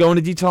don't want to go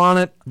into detail on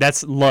it.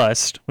 That's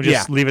lust. We'll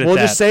just leave it at that.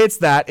 We'll just say it's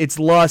that. It's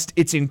lust.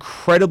 It's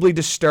incredibly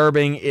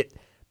disturbing.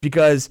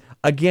 Because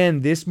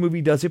again, this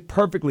movie does it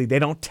perfectly. They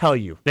don't tell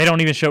you. They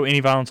don't even show any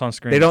violence on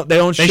screen. They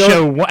don't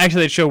show.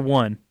 Actually, they show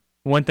one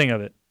thing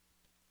of it.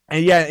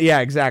 And yeah,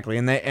 exactly.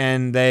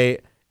 And they.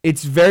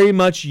 It's very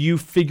much you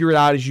figure it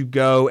out as you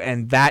go,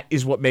 and that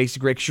is what makes it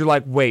great. Because you're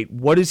like, wait,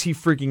 what is he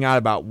freaking out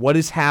about? What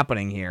is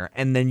happening here?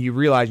 And then you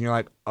realize, and you're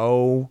like,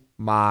 oh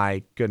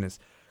my goodness.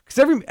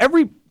 Because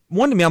every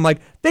one to me, I'm like,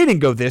 they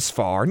didn't go this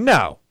far.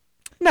 No,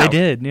 they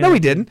did. Yeah. No, he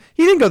didn't.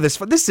 He didn't go this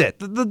far. This is it.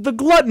 The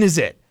glutton is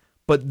it.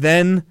 But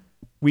then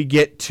we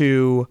get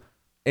to,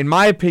 in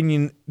my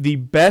opinion, the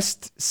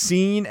best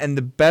scene and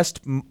the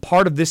best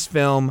part of this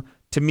film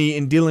to me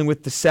in dealing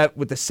with the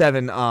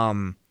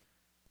seven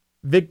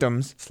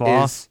victims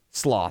is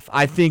sloth.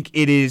 I think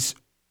it is.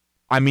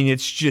 I mean,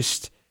 it's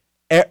just.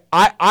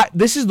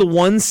 This is the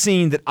one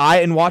scene that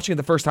in watching it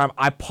the first time,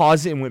 I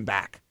paused it and went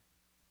back,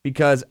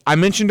 because I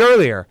mentioned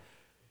earlier,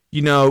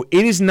 it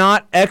is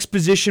not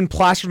exposition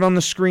plastered on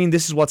the screen.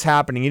 This is what's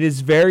happening. It is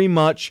very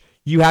much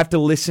you have to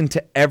listen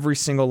to every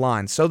single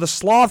line. So the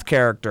sloth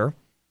character,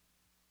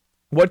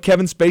 what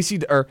Kevin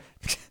Spacey or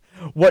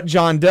what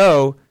John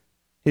Doe.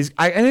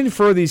 I didn't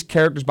refer these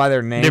characters by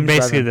their names. They're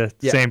basically the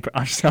same.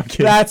 I'm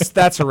kidding.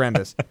 That's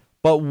horrendous.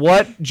 But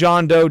what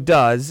John Doe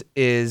does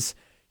is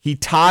he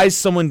ties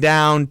someone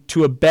down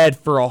to a bed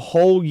for a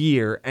whole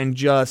year and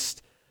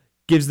just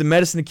gives the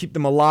medicine to keep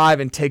them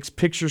alive and takes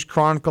pictures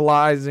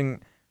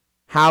chronicalizing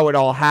how it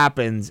all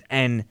happens.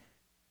 And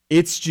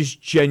it's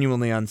just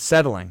genuinely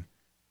unsettling.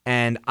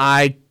 And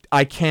I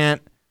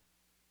can't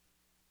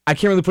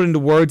really put it into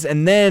words.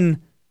 And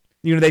then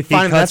they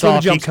find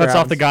he cuts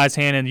off the guy's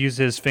hand and uses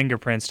his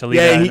fingerprints to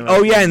leave.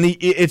 And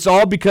it's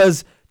all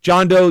because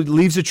John Doe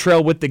leaves a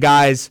trail with the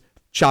guy's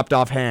chopped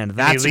off hand.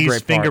 That's he a great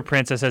leaves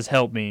fingerprints that says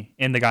 "Help me"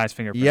 in the guy's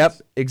fingerprints. Yep,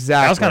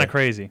 exactly. That was kind of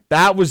crazy.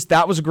 That was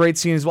a great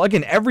scene as well.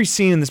 Again, every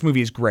scene in this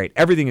movie is great.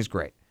 Everything is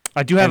great.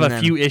 I do have a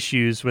few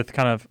issues with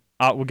kind of.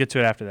 We'll get to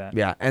it after that.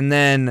 Yeah, and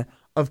then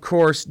of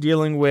course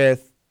dealing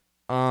with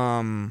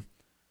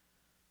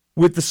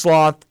the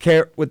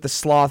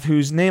sloth,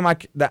 whose name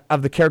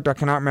of the character I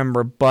cannot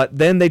remember, but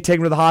then they take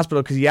him to the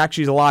hospital because he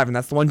actually is alive, and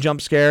that's the one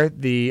jump scare.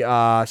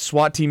 The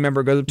SWAT team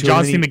member goes up to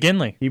John him. C.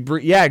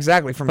 McGinley. Yeah,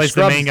 exactly. From plays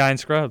Scrubs. The main guy in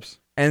Scrubs.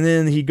 And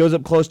then he goes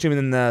up close to him,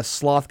 and then the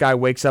sloth guy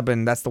wakes up,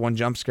 and that's the one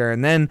jump scare.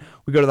 And then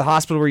we go to the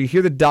hospital where you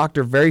hear the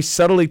doctor very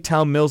subtly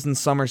tell Mills and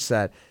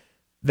Somerset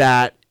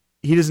that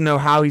he doesn't know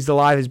how he's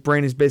alive. His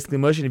brain is basically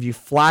mush, and if you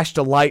flashed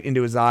a light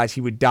into his eyes,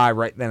 he would die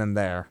right then and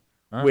there,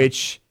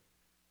 which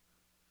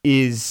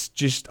is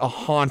just a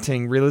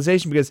haunting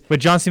realization But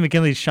John C.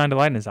 McGinley shined a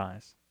light in his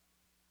eyes.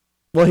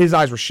 Well, his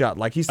eyes were shut.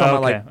 Like he's talking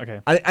about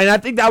Okay. And I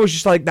think that was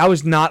just that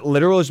was not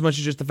literal as much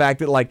as just the fact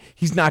that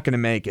he's not going to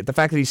make it. The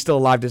fact that he's still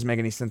alive doesn't make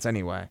any sense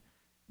anyway.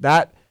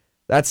 That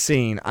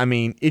scene, I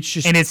mean, it's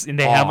just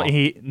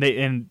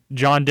and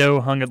John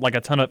Doe hung like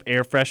a ton of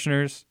air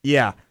fresheners.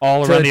 Yeah,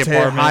 all around the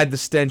apartment to hide the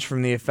stench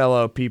from the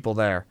fellow people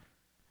there.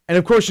 And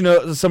of course,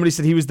 somebody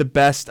said he was the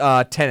best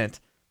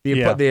tenant.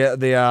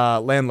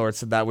 The landlord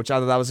said that, which I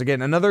thought that was,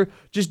 again, another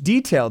just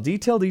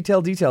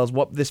details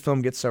what this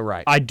film gets so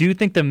right. I do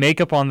think the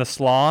makeup on the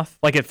sloth,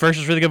 at first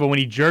was really good, but when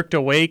he jerked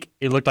awake,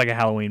 it looked like a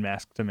Halloween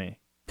mask to me.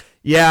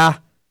 Yeah.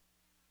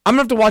 I'm going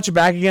to have to watch it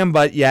back again,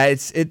 but yeah,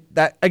 it's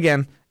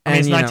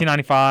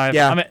 1995.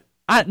 Yeah.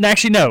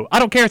 Actually, no, I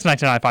don't care it's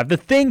 1995. The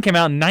Thing came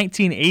out in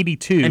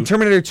 1982. And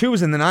Terminator 2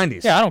 was in the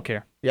 90s. Yeah, I don't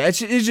care. Yeah, it's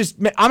just,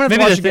 I'm going to have to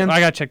watch it again. I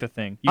got to check The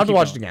Thing. I'll have to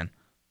watch it again.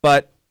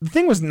 But The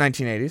Thing was in the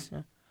 1980s.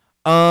 Yeah.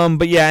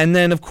 But yeah, and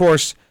then of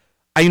course,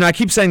 I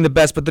keep saying the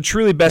best, but the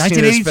truly best scene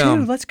of this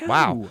film. Let's go.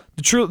 Wow,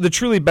 the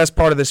truly best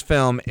part of this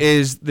film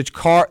is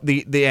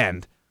the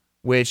end,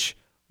 which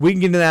we can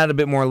get into that a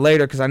bit more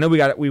later because I know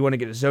we want to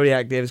get to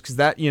Zodiac, Davis, because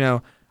that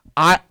the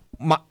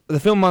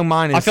film among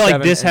mine is. I feel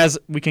like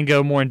we can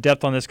go more in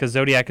depth on this because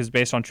Zodiac is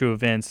based on true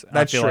events.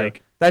 That's true.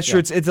 That's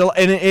true.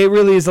 It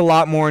really is a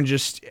lot more than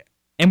just.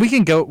 And we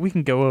can go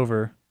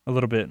over a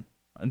little bit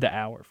the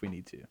hour if we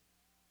need to.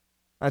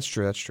 That's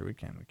true. We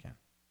can.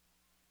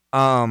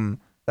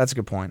 That's a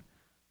good point.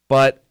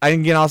 But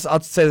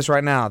I'll say this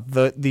right now: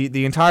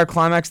 the entire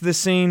climax of this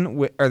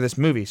scene, or this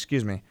movie,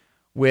 excuse me,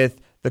 with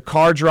the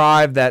car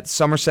drive that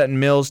Somerset and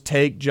Mills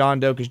take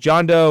John Doe, because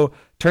John Doe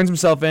turns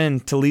himself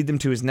in to lead them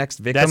to his next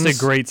victims. That's a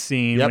great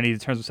scene when he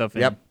turns himself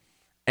in. Yep.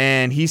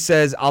 And he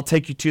says, "I'll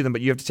take you to them,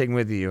 but you have to take them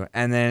with you."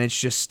 And then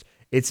it's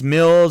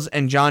Mills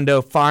and John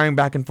Doe firing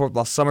back and forth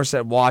while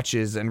Somerset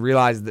watches and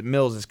realizes that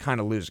Mills is kind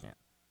of losing it.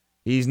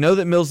 He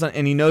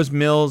knows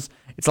Mills.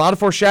 It's a lot of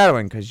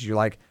foreshadowing because you're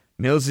like,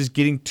 Mills is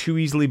getting too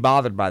easily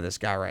bothered by this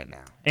guy right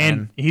now.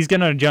 And he's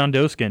getting a John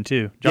Doe skin,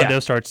 too. John Doe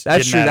starts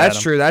That's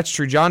true. That's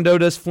true. John Doe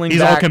does fling back.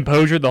 He's all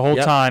composure the whole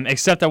time,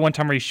 except that one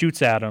time where he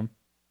shoots at him,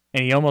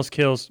 and he almost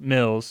kills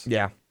Mills.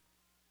 Yeah.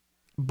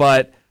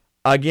 But,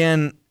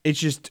 again, it's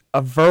just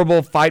a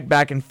verbal fight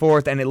back and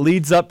forth, and it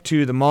leads up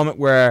to the moment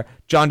where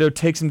John Doe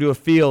takes him to a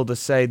field to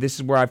say, this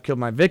is where I've killed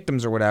my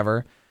victims or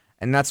whatever,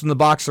 and that's when the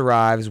box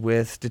arrives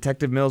with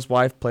Detective Mills'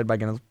 wife, played by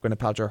Gwyneth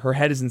Paltrow. Her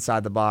head is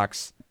inside the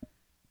box.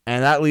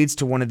 And that leads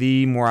to one of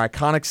the more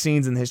iconic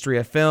scenes in the history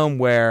of film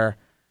where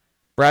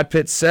Brad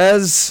Pitt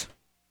says,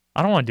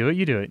 I don't want to do it.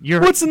 You do it.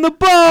 What's in the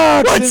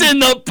box? What's in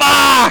the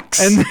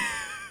box?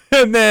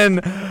 And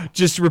then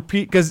just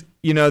repeat, because,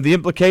 the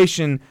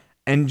implication,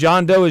 and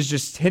John Doe is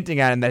just hinting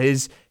at him that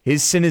his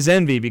sin is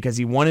envy because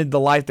he wanted the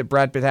life that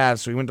Brad Pitt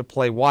has, so he went to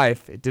play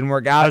wife. It didn't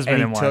work out.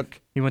 Husband and wife.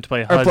 He went to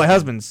play husband. Or play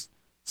husbands.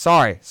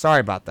 Sorry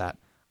about that.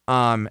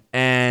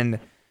 And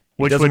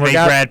which would make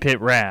Brad Pitt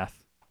wrath.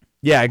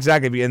 Yeah,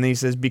 exactly. And then he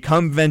says,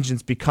 become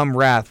vengeance, become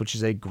wrath, which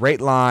is a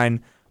great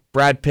line.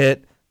 Brad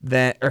Pitt,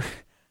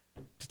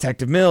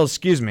 Detective Mills,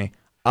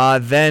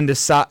 then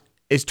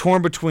is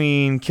torn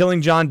between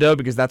killing John Doe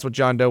because that's what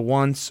John Doe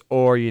wants,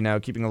 or,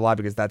 keeping him alive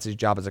because that's his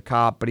job as a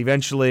cop. But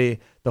eventually,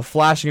 the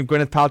flashing of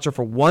Gwyneth Paltrow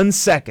for 1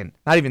 second,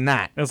 not even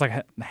that. It was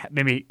like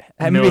maybe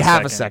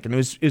half a second.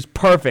 It was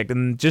perfect,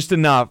 and just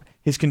enough.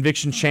 His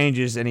conviction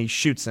changes, and he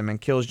shoots him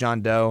and kills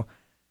John Doe.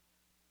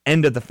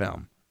 End of the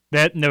film.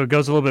 It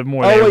goes a little bit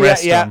more.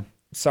 Yeah.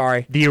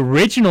 Sorry. The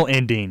original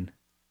ending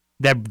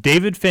that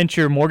David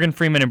Fincher, Morgan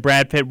Freeman, and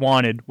Brad Pitt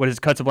wanted was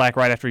cut to black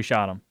right after he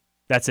shot him.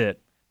 That's it.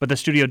 But the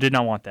studio did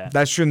not want that.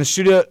 That's true. In the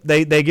studio,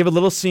 they give a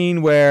little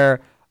scene where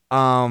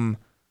Mills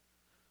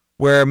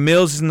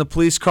is in the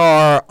police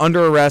car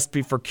under arrest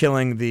for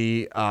killing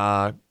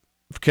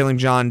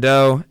John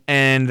Doe,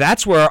 and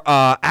that's where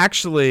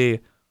actually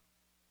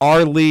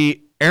R.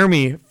 Lee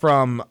Ermey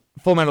from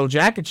Full Metal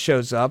Jacket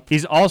shows up.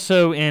 He's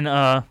also in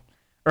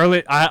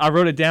early. I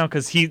wrote it down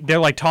because they're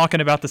like talking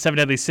about the 7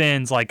 deadly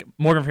sins. Like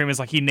Morgan Freeman's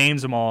like he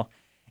names them all,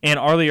 and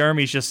R. Lee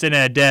Ermey's just sitting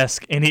at a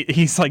desk, and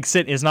he's like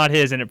sitting. It's not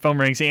his, and it phone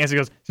rings. He answers,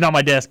 goes, "It's not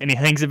my desk," and he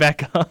hangs it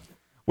back up.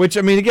 Which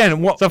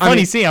again, it's a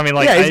funny scene.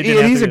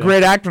 He's a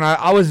great actor. And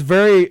I was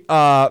very,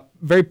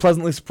 very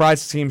pleasantly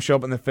surprised to see him show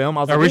up in the film.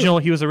 I was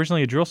he was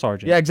originally a drill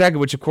sergeant. Yeah, exactly.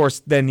 Which of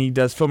course then he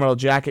does Full Metal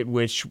Jacket,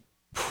 which.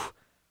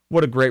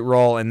 What a great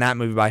role in that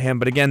movie by him.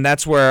 But again,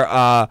 that's where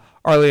R.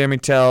 Lee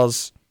Ermey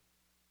tells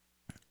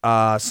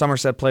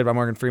Somerset, played by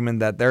Morgan Freeman,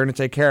 that they're going to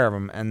take care of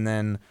him. And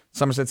then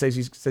Somerset says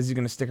he's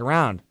going to stick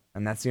around.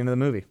 And that's the end of the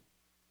movie.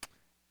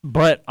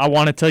 But I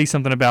want to tell you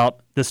something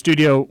about the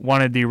studio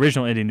wanted the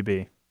original ending to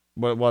be.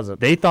 What was it?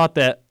 They thought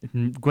that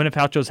Gwyneth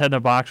Paltrow's head in a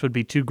box would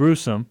be too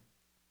gruesome.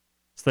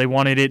 So they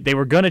wanted it. They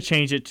were going to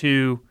change it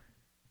to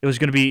it was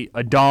going to be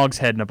a dog's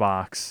head in a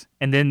box.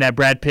 And then that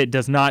Brad Pitt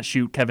does not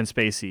shoot Kevin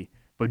Spacey.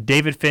 But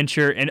David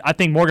Fincher, and I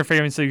think Morgan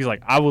Freeman said, he's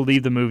like, I will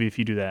leave the movie if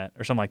you do that,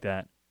 or something like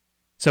that.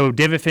 So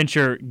David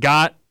Fincher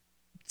got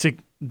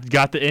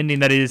the ending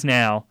that it is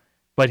now,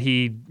 but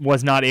he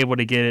was not able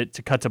to get it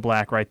to cut to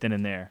black right then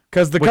and there.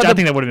 I think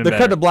that would have been better. The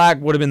cut to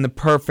black would have been the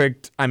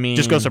perfect,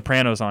 just go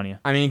Sopranos on you.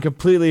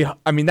 Completely,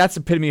 that's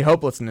epitome of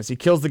hopelessness. He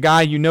kills the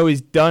guy,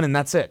 he's done, and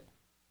that's it.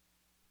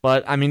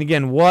 But,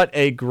 again, what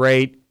a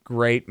great,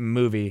 great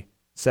movie,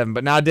 7.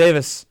 But now,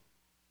 Davis,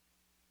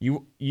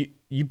 you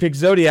pick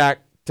Zodiac.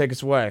 Take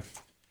us away.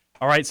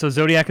 All right, so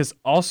Zodiac is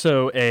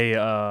also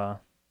a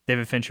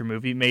David Fincher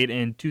movie made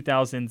in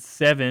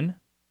 2007.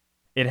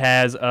 It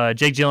has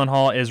Jake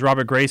Gyllenhaal as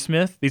Robert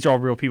Graysmith. These are all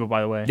real people,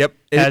 by the way. Yep.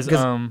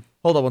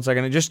 Hold on one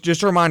second.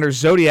 Just a reminder,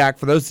 Zodiac,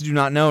 for those who do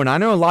not know, and I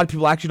know a lot of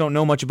people actually don't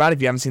know much about it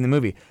if you haven't seen the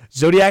movie.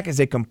 Zodiac is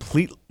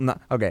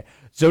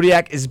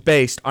Zodiac is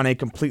based on a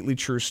completely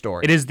true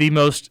story. Literally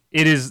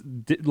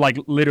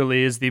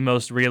is the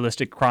most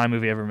realistic crime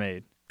movie ever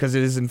made. Because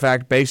it is, in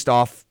fact, based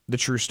off the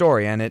true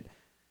story, and it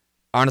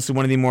honestly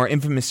one of the more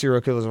infamous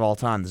serial killers of all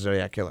time, the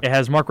Zodiac Killer. It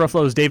has Mark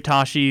Ruffalo as Dave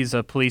Toschi. He's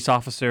a police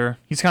officer.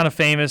 He's kind of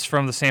famous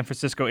from the San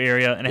Francisco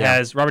area, and it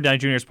has Robert Downey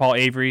Jr. as Paul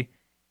Avery.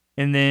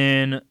 And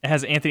then it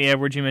has Anthony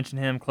Edwards, you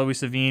mentioned him, Chloe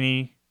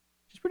Sevigny.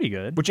 She's pretty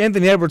good. Which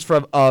Anthony Edwards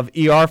of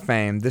ER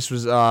fame. This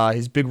was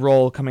his big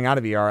role coming out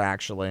of ER,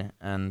 actually.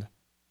 And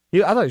I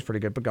thought he was pretty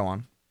good, but go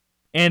on.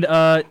 And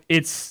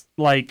it's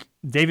like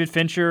David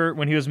Fincher,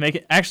 when he was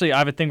making... Actually, I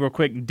have a thing real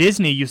quick.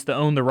 Disney used to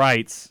own the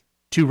rights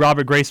to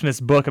Robert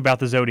Graysmith's book about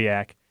the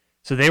Zodiac.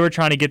 So they were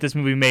trying to get this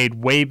movie made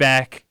way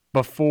back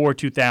before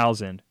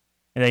 2000,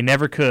 and they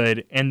never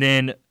could. And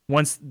then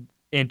once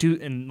in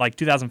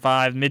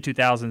 2005,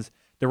 mid-2000s,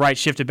 the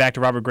rights shifted back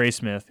to Robert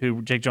Graysmith,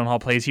 who Jake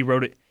Gyllenhaal plays. He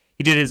wrote it.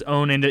 He did his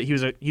own end.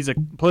 He's a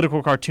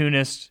political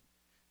cartoonist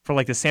for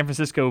like the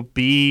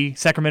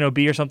Sacramento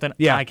Bee or something.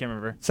 Yeah, I can't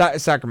remember.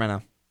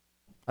 Sacramento,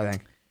 I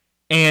think.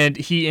 And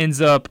he ends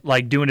up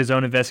like doing his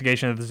own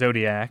investigation of the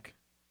Zodiac,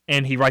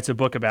 and he writes a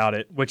book about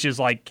it, which is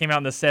like came out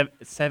in the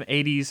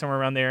 80s, somewhere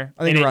around there.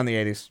 I think around the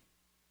 80s.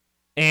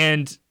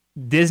 And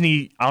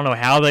Disney, I don't know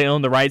how they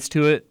own the rights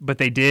to it, but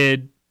they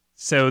did.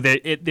 So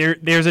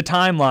there's a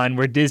timeline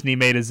where Disney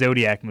made a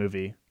Zodiac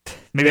movie.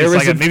 Maybe it's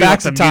like a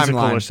musical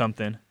or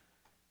something.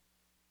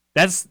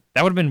 that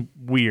would have been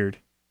weird.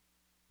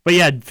 But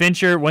yeah,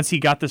 Fincher, once he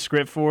got the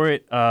script for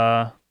it,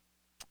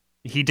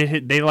 he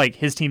did.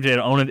 His team did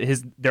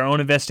their own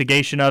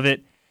investigation of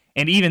it,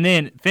 and even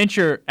then,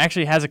 Fincher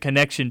actually has a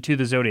connection to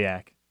the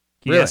Zodiac.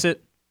 Can you guess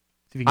it?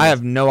 I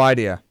have no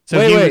idea. So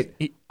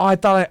wait. I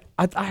thought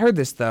I heard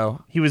this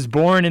though. He was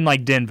born in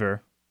like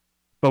Denver,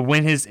 but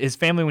when his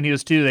family, when he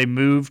was 2, they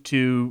moved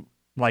to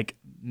like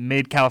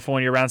mid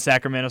California around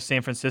Sacramento,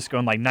 San Francisco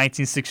in like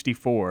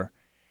 1964,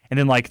 and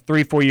then like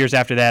 3-4 years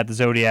after that, the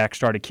Zodiac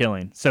started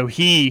killing. So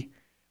he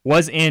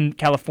was in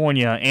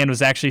California and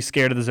was actually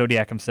scared of the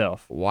Zodiac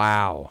himself.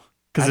 Wow.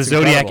 Because the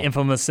Zodiac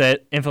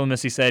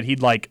infamously said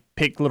he'd like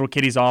pick little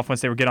kiddies off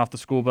once they were getting off the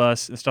school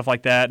bus and stuff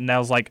like that, and that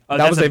was like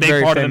that was a big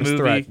very part of the famous movie.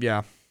 threat.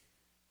 Yeah.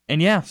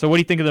 And yeah, so what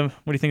do you think of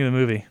the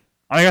movie?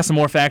 I got some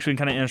more facts we can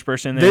kind of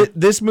intersperse in there.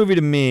 This movie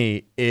to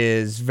me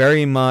is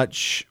very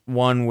much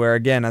one where,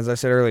 again, as I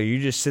said earlier, you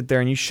just sit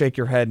there and you shake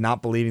your head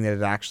not believing that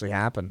it actually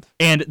happened.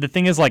 And the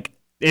thing is, like,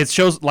 it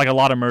shows like a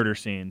lot of murder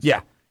scenes.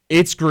 Yeah.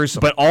 It's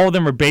gruesome. But all of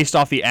them are based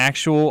off the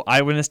actual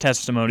eyewitness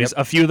testimonies.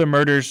 Yep. A few of the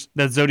murders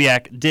that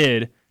Zodiac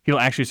did, people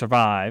actually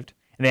survived.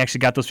 And they actually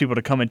got those people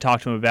to come and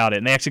talk to him about it.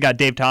 And they actually got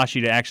Dave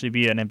Toschi to actually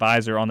be an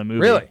advisor on the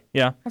movie. Really?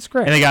 Yeah. That's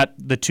great. And they got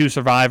the 2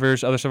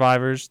 other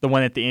survivors, the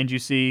one at the end you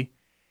see,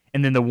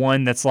 and then the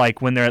one that's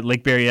like when they're at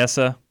Lake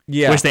Berryessa.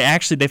 Yeah. Which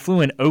they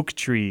flew in oak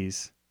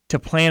trees to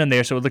plant them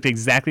there so it looked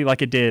exactly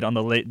like it did on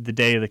the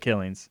day of the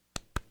killings.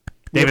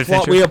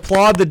 We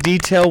applaud the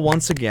detail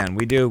once again.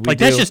 We do.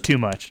 That's just too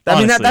much. I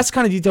mean, that's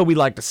kind of detail we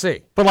like to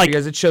see. But like,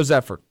 because it shows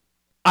effort.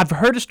 I've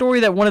heard a story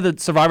that one of the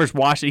survivors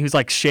watched it. He was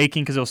like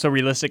shaking because it was so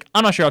realistic.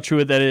 I'm not sure how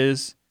true that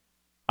is.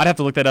 I'd have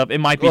to look that up. It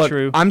might be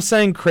true. I'm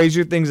saying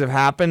crazier things have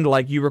happened.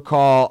 Like you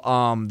recall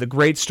the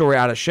great story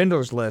out of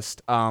Schindler's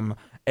List.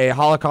 A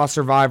Holocaust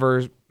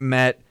survivor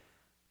met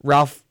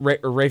Ray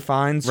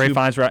Fiennes. Ray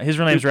Fiennes. His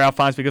real name's Ralph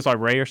Fiennes because like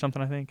Ray or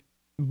something, I think.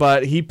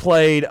 But he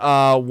played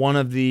one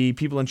of the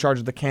people in charge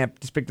of the camp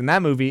depicted in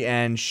that movie,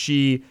 and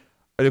she,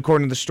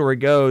 according to the story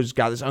goes,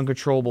 got this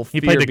uncontrollable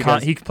fear. He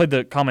played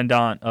the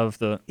commandant of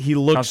the. He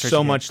looked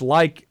so much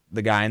like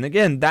the guy, and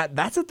again,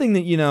 that's a thing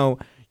that you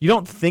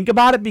don't think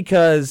about it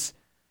because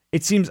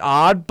it seems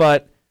odd,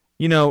 but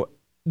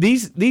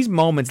these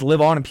moments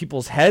live on in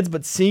people's heads.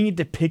 But seeing it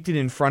depicted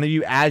in front of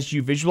you as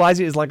you visualize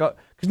it is like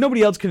because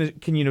nobody else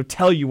can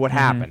tell you what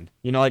happened.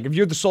 Like if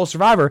you're the sole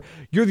survivor,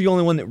 you're the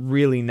only one that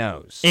really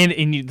knows. And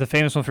the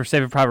famous one for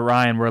Saving Private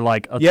Ryan, where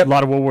like a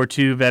lot of World War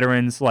II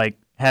veterans like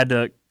had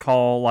to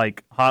call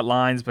like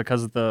hotlines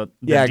because of the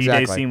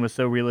D-Day scene was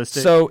so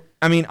realistic. So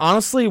I mean,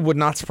 honestly, would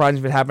not surprise me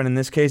if it happened in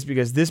this case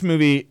because this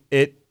movie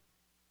it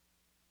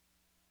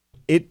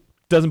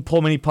doesn't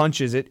pull many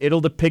punches.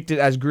 It'll depict it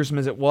as gruesome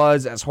as it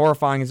was, as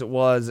horrifying as it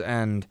was,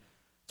 and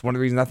it's one of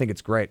the reasons I think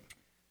it's great.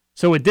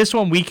 So with this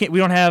one, we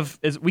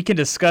can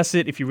discuss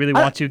it if you really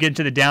want to get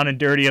into the down and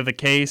dirty of the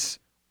case,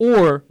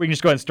 or we can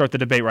just go ahead and start the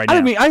debate right now.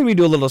 I think we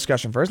do a little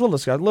discussion first, a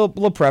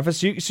little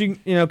preface.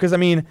 Because I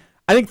mean,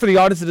 I think for the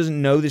audience that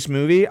doesn't know this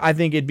movie, I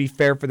think it'd be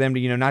fair for them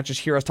to not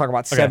just hear us talk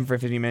about Seven for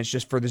 15 minutes,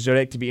 just for the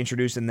Zodiac to be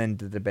introduced and then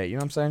the debate. You know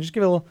what I'm saying? Just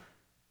give it a little.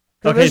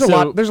 Okay, there's a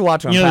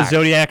lot to unpack. The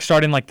Zodiac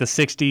started in like the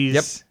 60s.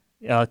 Yep.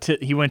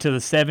 He went to the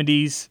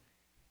 70s,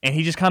 and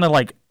he just kind of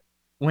like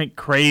went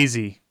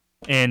crazy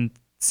in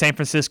San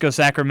Francisco,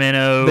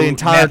 Sacramento, the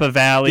entire Napa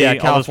Valley, all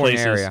California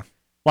those places, area,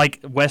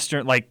 like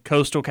western, like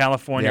coastal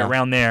California,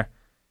 around there.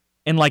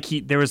 And like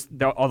there was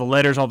all the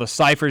letters, all the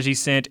ciphers he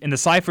sent, and the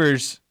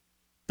ciphers,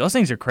 those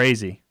things are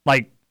crazy.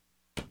 Like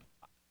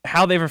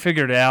how they ever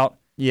figured it out.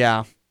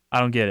 Yeah, I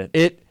don't get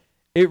it.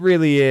 It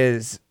really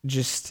is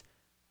just,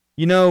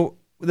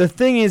 the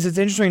thing is, it's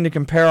interesting to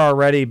compare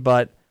already,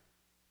 but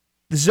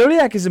the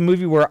Zodiac is a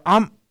movie where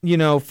I'm,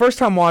 first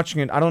time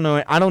watching it, I don't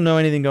know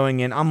anything going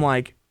in. I'm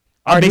like,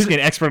 I'm basically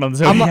an expert on the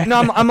Zodiac.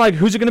 I'm like,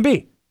 who's it going to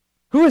be?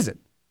 Who is it?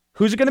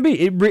 Who's it going to be?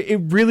 It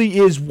really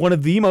is one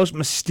of the most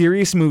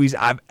mysterious movies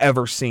I've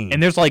ever seen.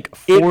 And there's like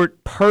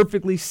it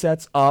perfectly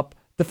sets up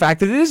the fact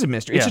that it is a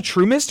mystery. It's a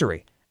true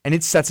mystery, and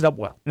it sets it up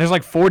well. And there's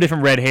like 4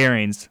 different red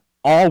herrings,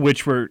 all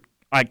which were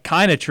like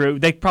kind of true.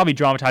 They probably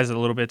dramatized it a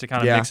little bit to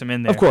kind of mix them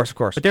in there. Of course.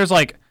 But there's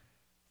like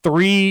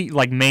 3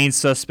 like main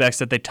suspects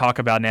that they talk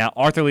about now.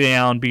 Arthur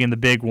Leon being the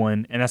big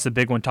one, and that's the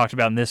big one talked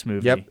about in this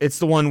movie. Yep, it's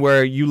the one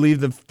where you leave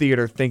the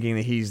theater thinking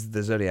that he's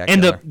the Zodiac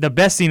and killer. the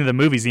best scene of the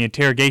movie is the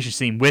interrogation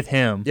scene with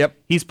him. Yep.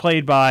 He's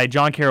played by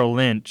John Carroll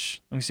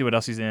Lynch. Let me see what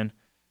else he's in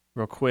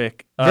real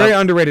quick. Very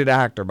underrated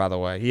actor, by the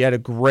way. He had a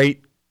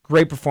great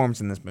performance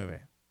in this movie.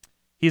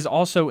 He's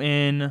also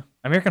in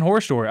American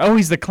Horror Story. Oh,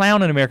 he's the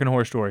clown in American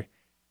Horror Story.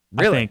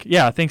 Really?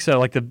 I think so.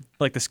 Like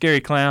the scary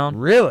clown.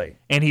 Really?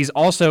 And he's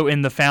also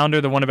in The Founder,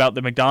 the one about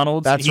the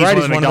McDonald's. That's right.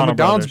 He's one of the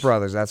McDonald's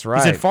brothers. That's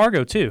right. He's in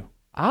Fargo too.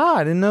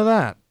 I didn't know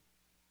that.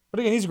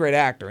 But again, he's a great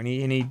actor, and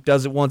he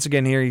does it once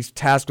again here. He's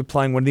tasked with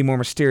playing one of the more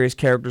mysterious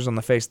characters on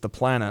the face of the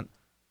planet,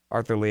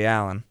 Arthur Lee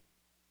Allen.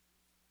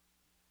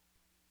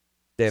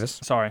 Davis.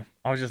 Sorry,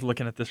 I was just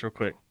looking at this real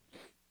quick.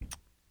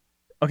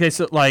 Okay,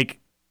 so like,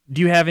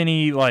 do you have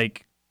any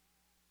like?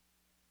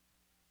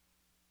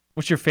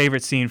 What's your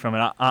favorite scene from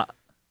it?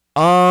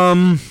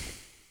 Ooh,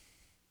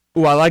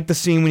 I like the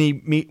scene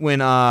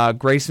when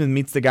Grayson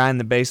meets the guy in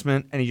the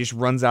basement and he just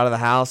runs out of the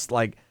house.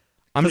 Like,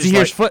 I'm just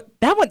hears foot.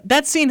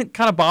 That scene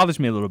kind of bothers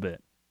me a little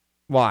bit.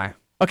 Why?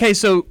 Okay,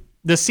 so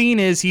the scene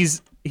is he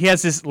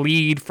has this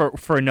lead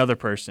for another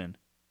person.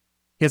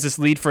 He has this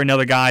lead for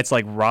another guy. It's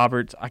like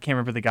Robert. I can't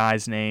remember the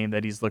guy's name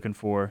that he's looking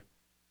for.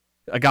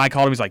 A guy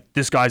called him. He's like,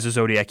 this guy's a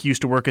Zodiac. He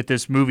used to work at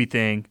this movie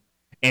thing,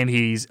 and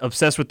he's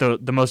obsessed with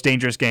the most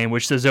dangerous game,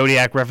 which the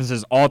Zodiac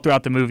references all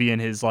throughout the movie in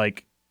his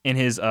letters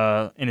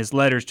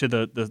to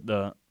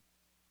the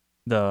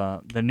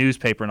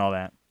newspaper and all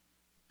that.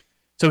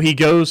 So he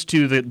goes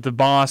to the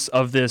boss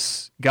of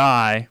this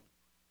guy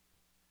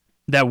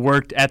that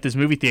worked at this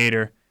movie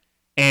theater,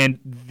 and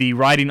the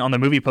writing on the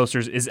movie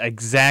posters is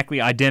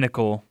exactly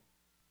identical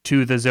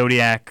to the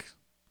Zodiac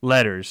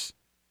letters.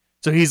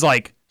 So he's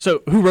like,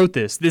 so who wrote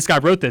this? This guy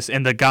wrote this,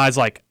 and the guy's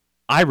like,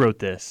 I wrote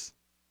this.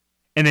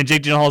 And then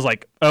Jake Gyllenhaal's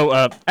like,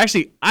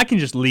 actually, I can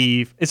just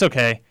leave. It's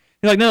okay.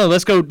 He's like, no,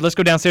 let's go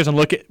downstairs and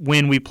look at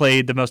when we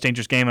played the most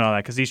dangerous game and all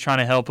that, because he's trying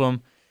to help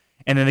him.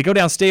 And then they go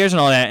downstairs and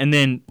all that, and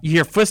then you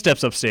hear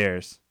footsteps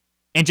upstairs.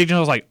 And Jake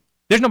Gyllenhaal's like,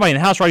 there's nobody in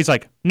the house, right? He's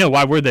like, no,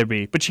 why would there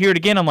be? But you hear it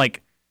again, I'm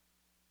like,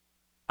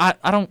 I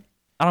don't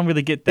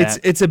really get that.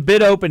 It's a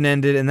bit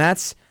open-ended, and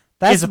that's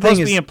it's supposed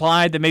to be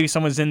implied that maybe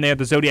someone's in there,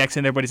 the Zodiac's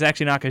in there, but it's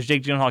actually not, because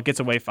Jake Gyllenhaal gets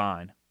away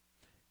fine.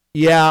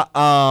 Yeah.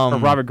 Or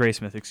Robert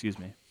Graysmith, excuse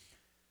me.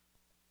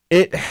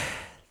 It's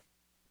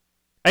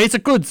a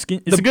good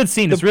scene.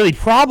 It's really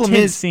problem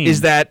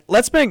is that,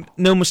 let's make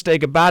no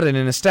mistake about it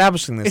in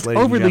establishing this. It's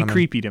overly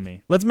creepy to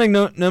me. Let's make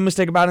no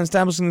mistake about it in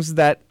establishing this,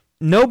 that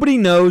nobody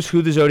knows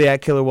who the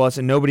Zodiac killer was,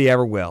 and nobody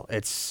ever will.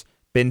 It's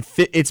been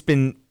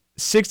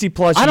 60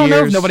 plus years. I don't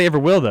know if nobody ever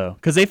will, though,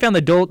 because they found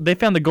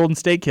the Golden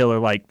State Killer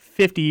like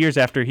 50 years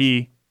after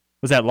he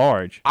was at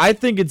large. I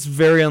think it's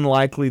very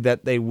unlikely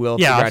that they will.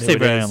 Yeah, I'd say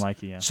very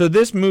unlikely. Yeah. So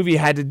this movie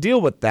had to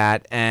deal with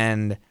that,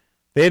 and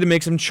they had to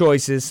make some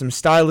choices, some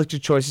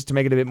stylistic choices to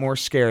make it a bit more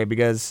scary,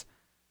 because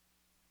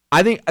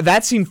I think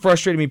that scene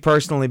frustrated me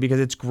personally, because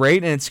it's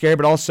great and it's scary,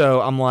 but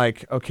also I'm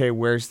like, okay,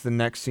 where's the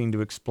next scene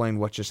to explain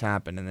what just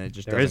happened? And then it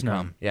just doesn't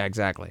come. None. Yeah,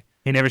 exactly.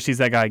 He never sees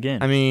that guy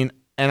again. I mean,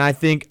 and I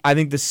think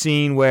the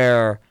scene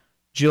where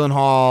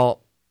Gyllenhaal,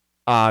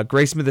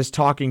 Graysmith is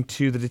talking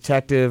to the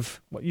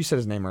detective, what you said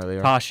his name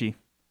earlier?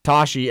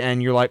 Tashi,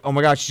 and you're like, oh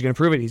my gosh, he's going to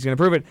prove it. He's going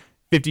to prove it.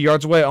 50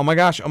 yards away. Oh my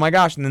gosh. And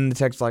then the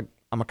detective's like,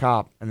 I'm a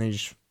cop. And then he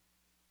just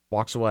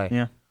walks away.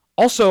 Yeah.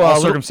 Also,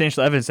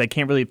 circumstantial evidence, they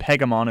can't really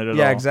peg him on it at all.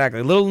 Yeah,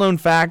 exactly. Little known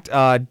fact,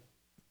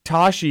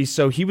 Tashi,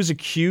 so he was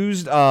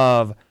accused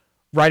of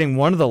writing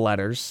one of the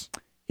letters.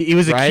 He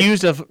was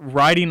accused of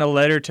writing a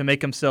letter to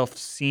make himself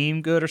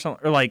seem good or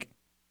something. Or like,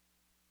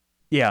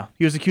 yeah,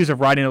 he was accused of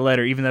writing a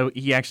letter, even though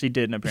he actually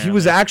didn't, apparently. He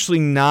was actually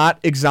not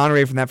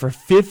exonerated from that for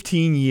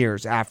 15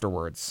 years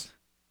afterwards.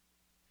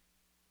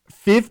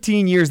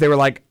 15 years, they were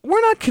like,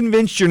 we're not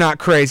convinced you're not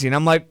crazy. And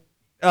I'm like,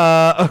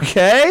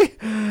 okay.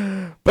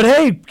 But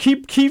hey,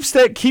 keep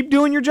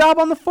doing your job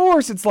on the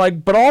force. It's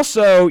like, but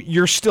also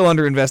you're still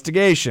under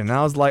investigation. And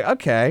I was like,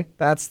 okay,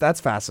 that's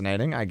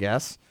fascinating, I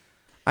guess.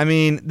 I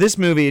mean, this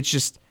movie,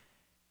 it's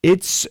a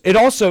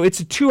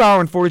 2-hour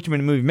and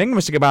 42-minute movie. Make no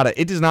mistake about it,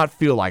 it does not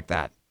feel like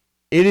that.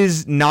 It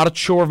is not a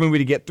chore movie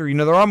to get through. You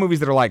know, there are movies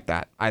that are like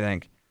that, I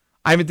think.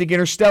 I even think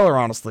Interstellar,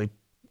 honestly,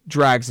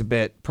 drags a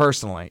bit,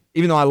 personally.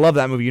 Even though I love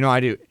that movie, you know I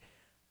do.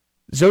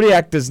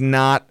 Zodiac does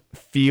not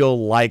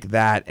feel like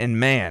that. And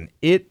man,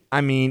 it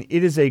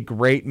is a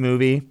great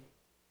movie.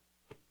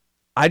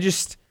 I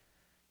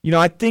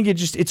think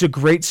it's a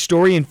great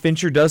story, and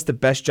Fincher does the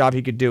best job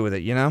he could do with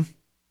it, you know?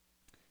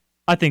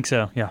 I think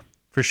so, yeah,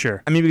 for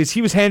sure. I mean, because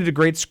he was handed a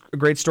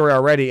great story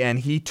already, and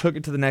he took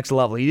it to the next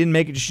level. He didn't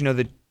make it just,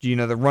 the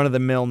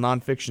run-of-the-mill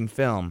nonfiction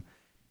film.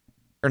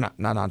 Or not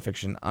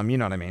nonfiction. You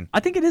know what I mean. I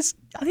think it is.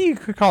 I think you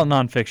could call it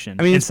nonfiction.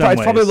 I mean, it's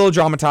probably a little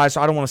dramatized,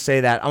 so I don't want to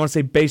say that. I want to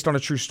say based on a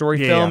true story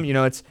film. Yeah. You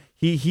know, it's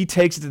he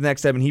takes it to the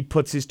next step and he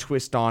puts his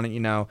twist on it. You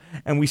know,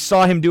 and we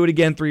saw him do it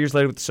again 3 years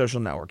later with The Social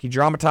Network. He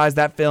dramatized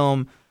that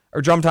film,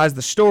 or dramatized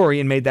the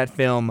story, and made that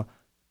film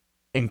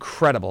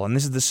incredible. And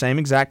this is the same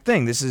exact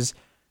thing. This is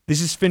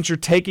Fincher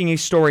taking a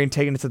story and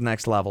taking it to the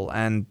next level,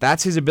 and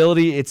that's his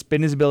ability. It's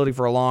been his ability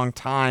for a long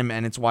time,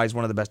 and it's why he's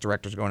one of the best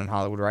directors going in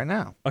Hollywood right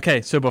now.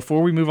 Okay, so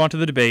before we move on to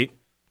the debate,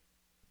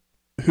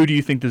 who do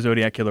you think the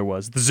Zodiac Killer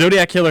was? The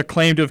Zodiac Killer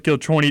claimed to have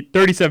killed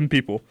 37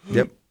 people.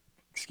 Yep.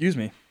 Excuse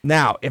me.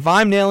 Now, if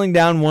I'm nailing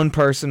down one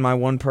person, my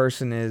one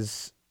person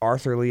is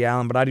Arthur Lee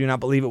Allen, but I do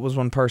not believe it was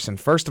one person.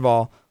 First of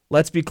all,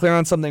 let's be clear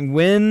on something.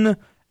 When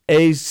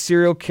a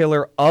serial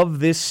killer of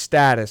this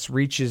status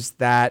reaches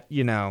that,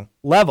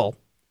 level,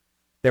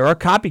 there are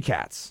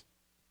copycats.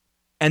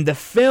 And the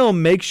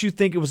film makes you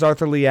think it was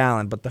Arthur Lee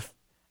Allen,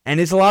 and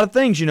it's a lot of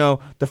things,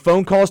 The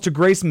phone calls to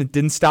Graysmith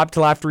didn't stop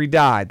till after he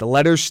died. The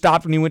letters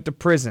stopped when he went to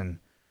prison.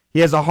 He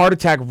has a heart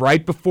attack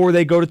right before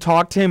they go to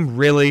talk to him.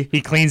 Really?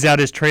 He cleans out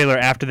his trailer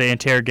after they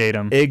interrogate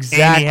him.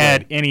 Exactly.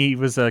 And he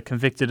was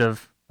convicted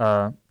of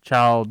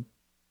child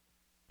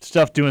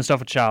stuff, doing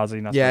stuff with child. So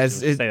you're not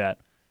supposed to say that.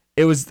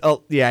 It was,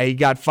 he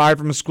got fired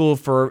from a school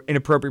for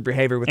inappropriate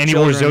behavior with children.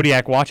 And he wore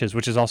Zodiac watches,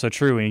 which is also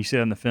true, and you see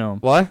it in the film.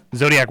 What?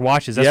 Zodiac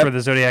watches. That's where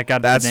the Zodiac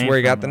got the name. That's where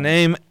he got the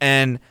name.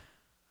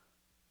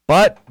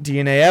 But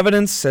DNA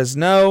evidence says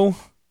no.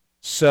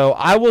 So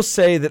I will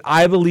say that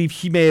I believe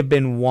he may have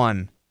been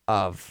one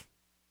of.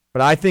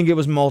 But I think it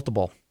was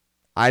multiple.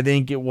 I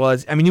think it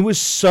was. I mean, it was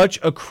such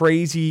a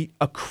crazy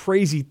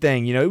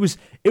thing. You know,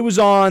 it was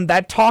on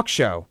that talk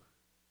show.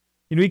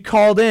 You know, he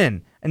called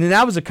in, and then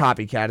that was a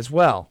copycat as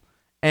well.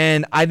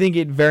 And I think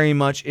it very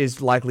much is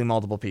likely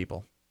multiple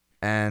people.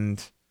 And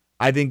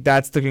I think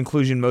that's the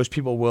conclusion most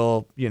people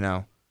will, you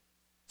know,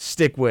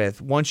 stick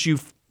with once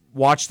you've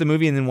watched the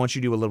movie and then once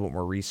you do a little bit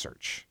more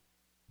research.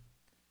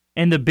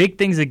 And the big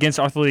things against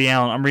Arthur Lee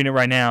Allen, I'm reading it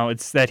right now,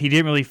 it's that he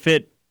didn't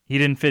fit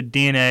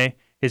DNA.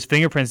 His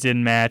fingerprints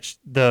didn't match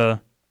the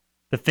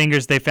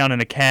fingers they found in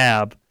a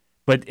cab.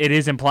 But it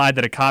is implied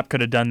that a cop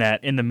could have done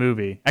that in the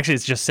movie. Actually,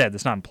 it's just said.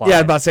 It's not implied. Yeah, I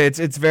was about to say,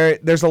 it's very,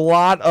 there's a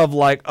lot of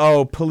like,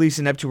 police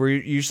ineptitude where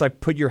you just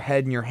like put your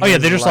head in your hands. Oh yeah,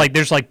 they're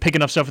just like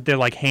picking up stuff with their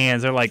like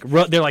hands. They're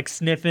like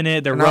sniffing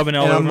it. They're rubbing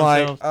all over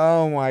themselves.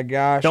 Oh my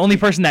gosh. The only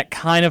person that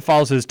kind of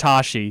follows is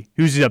Tashi,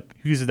 who's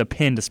the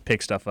pin to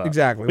pick stuff up.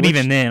 Exactly. But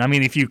even then, I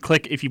mean, if you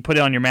put it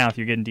on your mouth,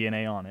 you're getting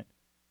DNA on it.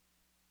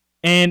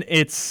 And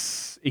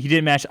he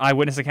didn't match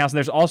eyewitness accounts. And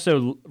there's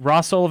also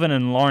Ross Sullivan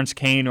and Lawrence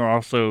Kane are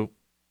also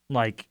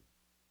like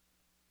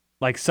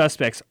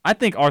suspects. I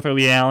think Arthur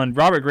Lee Allen,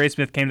 Robert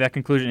Graysmith came to that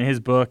conclusion in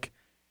his book,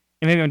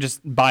 and maybe I'm just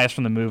biased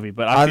from the movie,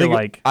 but I think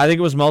it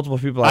was multiple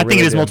people. I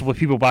think it is multiple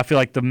people, but I feel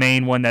like the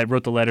main one that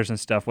wrote the letters and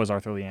stuff was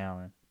Arthur Lee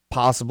Allen.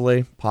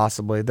 Possibly.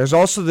 There's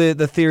also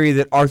the theory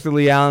that Arthur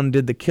Lee Allen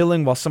did the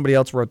killing while somebody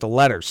else wrote the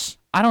letters.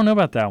 I don't know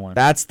about that one.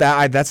 That's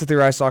the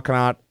theory I saw come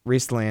out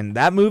recently, and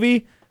that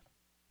movie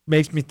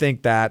makes me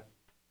think that.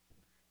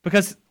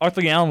 Because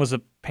Arthur Lee Allen was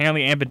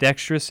apparently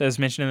ambidextrous, as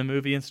mentioned in the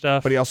movie and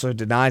stuff. But he also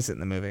denies it in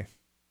the movie.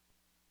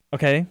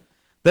 Okay.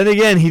 Then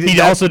again,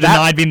 he also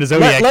denied being the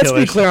Zodiac killer. Let's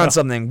be clear on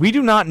something. We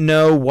do not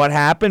know what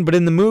happened, but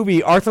in the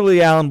movie, Arthur Lee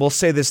Allen will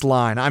say this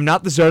line: "I'm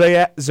not the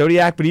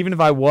Zodiac, but even if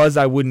I was,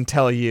 I wouldn't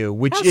tell you."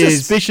 Which How is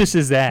suspicious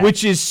is that?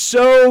 Which is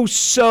so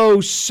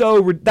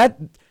that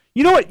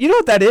you know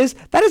what that is?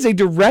 That is a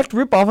direct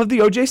ripoff of the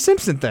O.J.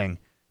 Simpson thing.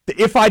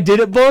 The "If I Did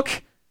It"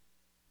 book.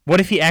 What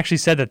if he actually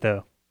said that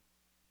though?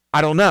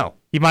 I don't know.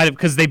 He might have,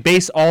 because they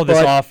base all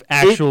this off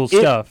actual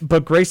stuff.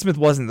 But Graysmith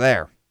wasn't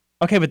there.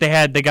 Okay, but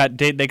they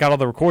got all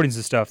the recordings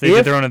and stuff. They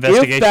did their own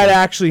investigation. If that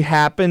actually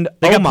happened,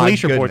 they got police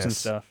goodness. reports and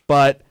stuff.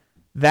 But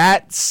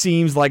that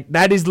seems like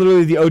that is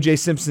literally the O.J.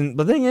 Simpson.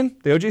 But then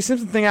the O.J.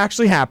 Simpson thing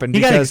actually happened.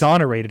 He got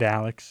exonerated,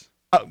 Alex.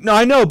 No,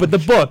 I know, but the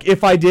book,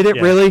 If I Did It,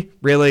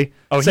 really?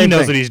 Oh, he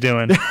knows what he's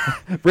doing.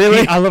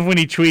 Really? I love when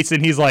he tweets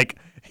and he's like,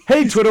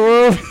 "Hey, Twitter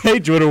world. Hey,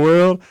 Twitter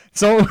world."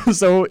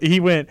 So he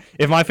went,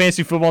 "If my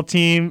fantasy football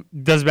team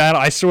does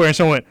battle, I swear." And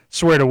someone went,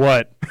 "Swear to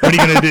what? What are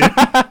you going to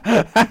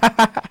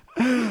do?"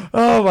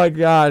 Oh my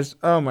gosh,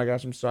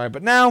 I'm sorry.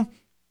 But now,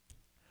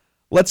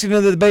 let's get into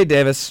the debate,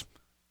 Davis.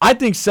 I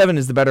think Se7en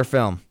is the better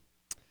film.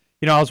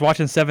 You know, I was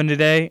watching Se7en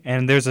today,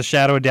 and there's a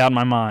shadow of doubt in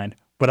my mind.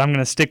 But I'm going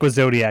to stick with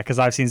Zodiac because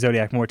I've seen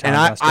Zodiac more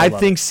times. And I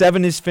think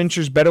Se7en is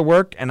Fincher's better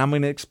work, and I'm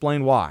going to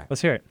explain why.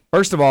 Let's hear it.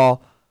 First of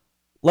all,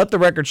 let the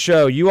record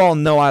show, you all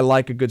know I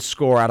like a good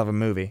score out of a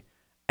movie.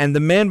 And the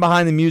man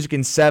behind the music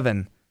in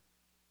Se7en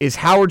is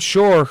Howard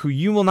Shore, who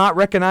you will not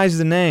recognize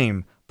the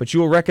name, but you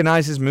will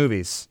recognize his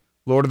movies.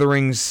 Lord of the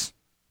Rings,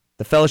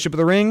 The Fellowship of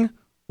the Ring,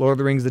 Lord of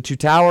the Rings, The Two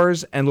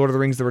Towers, and Lord of the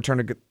Rings, The Return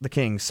of the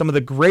King. Some of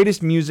the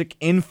greatest music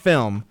in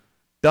film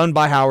done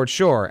by Howard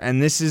Shore.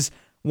 And this is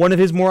one of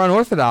his more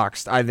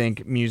unorthodox, I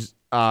think,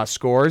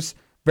 scores.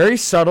 Very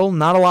subtle,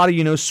 not a lot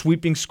of,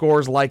 sweeping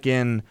scores like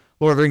in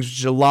Lord of the Rings, which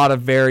is a lot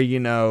of very,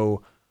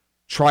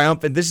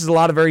 triumphant. This is a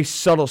lot of very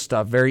subtle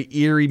stuff, very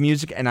eerie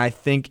music, and I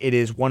think it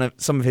is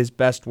some of his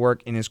best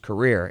work in his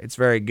career. It's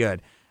very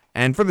good.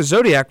 And for the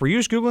Zodiac, were you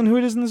just Googling who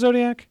it is in the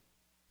Zodiac?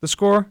 The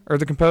score or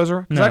the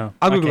composer? No.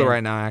 I'll Google it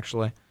right now,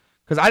 actually.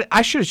 Because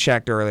I should have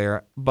checked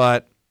earlier,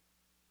 but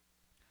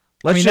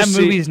that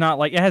movie is not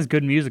like, it has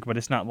good music, but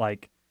it's not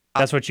like,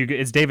 that's what you get.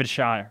 It's David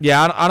Shire.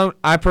 Yeah,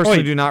 I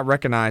personally do not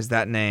recognize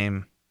that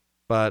name,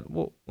 but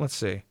let's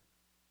see.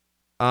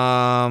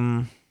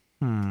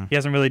 He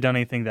hasn't really done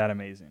anything that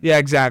amazing. Yeah,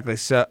 exactly.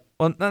 So,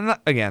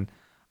 not again.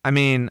 I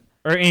mean,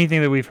 or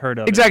anything that we've heard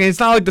of. Exactly. It's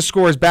not like the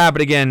score is bad,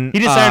 but again, he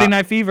did Saturday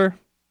Night Fever.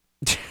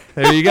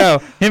 There you go.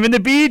 Him and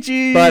the Bee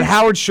Gees. But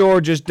Howard Shore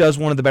just does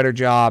one of the better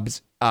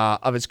jobs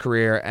of his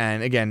career,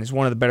 and again, is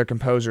one of the better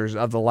composers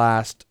of the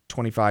last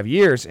 25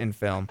 years in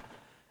film.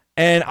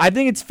 And I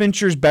think it's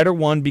Fincher's better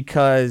one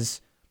because,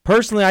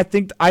 personally, I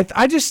think I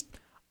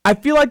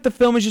feel like the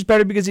film is just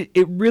better because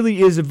it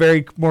really is a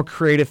very more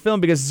creative film.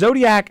 Because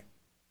Zodiac,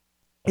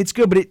 it's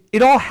good, but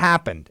it all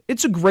happened.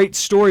 It's a great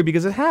story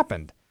because it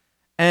happened,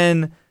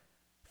 and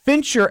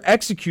Fincher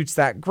executes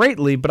that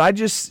greatly. But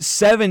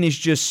Se7en is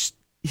just,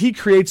 he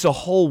creates a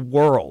whole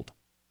world.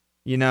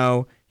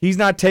 He's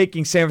not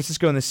taking San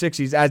Francisco in the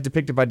 60s as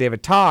depicted by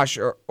David Tosh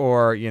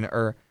or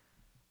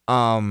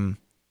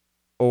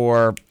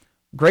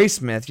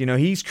Graysmith,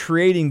 he's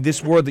creating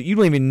this world that you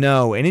don't even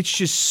know, and it's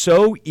just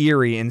so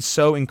eerie and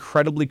so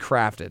incredibly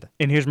crafted.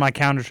 And here's my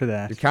counter to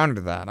that. Your counter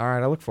to that. All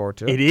right, I look forward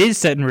to it. It is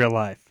set in real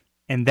life,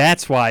 and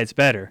that's why it's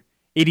better.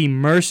 It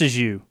immerses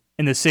you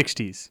in the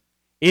 60s.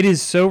 It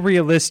is so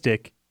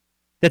realistic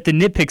that the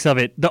nitpicks of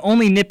it, the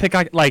only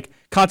nitpick, like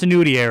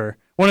continuity error,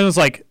 one of those,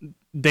 like,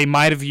 they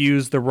might have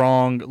used the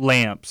wrong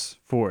lamps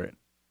for it.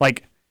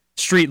 Like,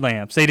 street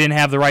lamps. They didn't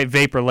have the right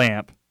vapor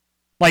lamp.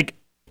 Like,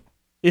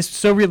 it's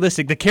so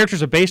realistic. The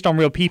characters are based on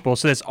real people,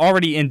 so it's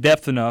already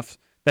in-depth enough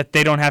that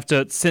they don't have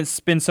to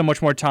spend so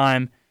much more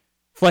time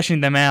fleshing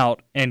them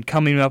out and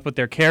coming up with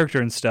their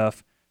character and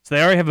stuff. So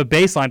they already have a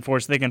baseline for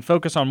it, so they can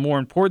focus on more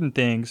important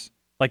things,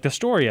 like the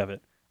story of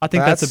it. I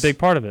think that's a big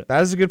part of it.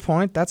 That is a good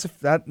point. That is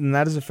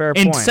a fair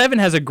point. And Se7en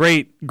has a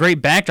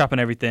great backdrop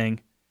and everything,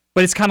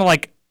 but it's kind of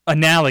like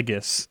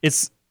analogous.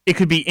 It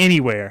could be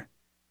anywhere.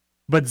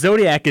 But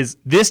Zodiac is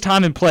this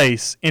time and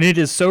place, and it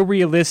is so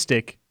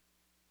realistic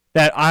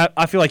that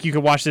I feel like you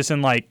could watch this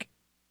in like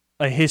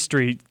a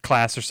history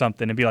class or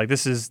something and be like,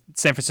 this is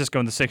San Francisco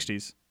in the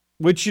 60s.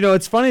 Which,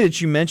 it's funny that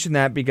you mentioned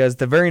that because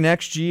the very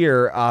next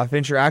year,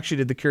 Fincher actually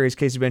did The Curious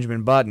Case of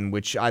Benjamin Button,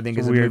 which I think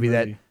is a movie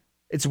that...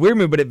 It's a weird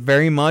movie, but it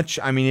very much...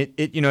 I mean,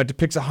 it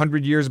depicts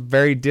 100 years of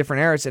very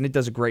different eras, and it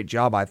does a great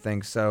job, I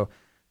think. So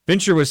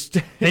Fincher is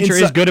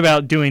good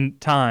about doing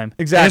time.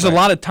 Exactly. And there's a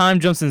lot of time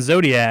jumps in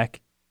Zodiac,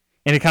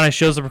 and it kind of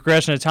shows the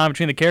progression of time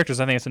between the characters.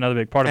 I think it's another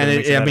big part of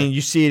it. And I mean,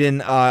 you see it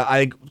in...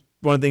 I think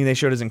one of the things they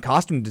showed is in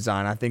costume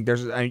design. I think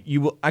there's...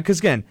 Because,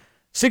 again...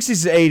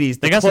 60s to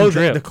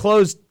 80s, the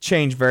clothes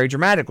change very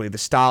dramatically. The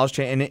styles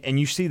change, and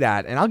you see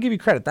that. And I'll give you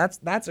credit.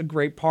 That's a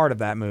great part of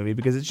that movie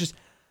because it's just,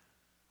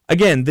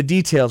 again, the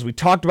details. We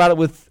talked about it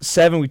with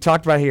Se7en. We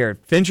talked about it here.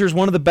 Fincher's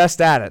one of the best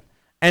at it.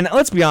 And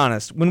let's be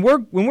honest, when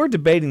we're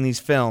debating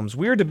these films,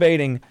 we're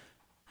debating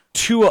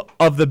two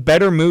of the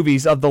better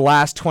movies of the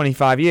last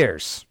 25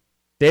 years.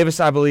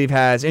 Davis, I believe,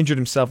 has injured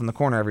himself in the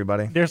corner,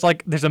 everybody. There's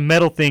a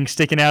metal thing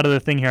sticking out of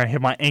the thing here. I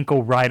hit my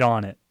ankle right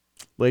on it.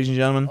 Ladies and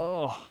gentlemen.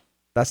 Oh.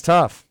 That's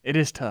tough. It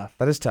is tough.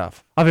 That is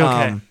tough. I'll be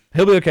okay.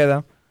 He'll be okay,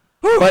 though.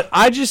 But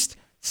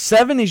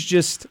Se7en is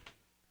just,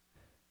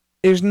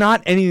 there's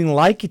not anything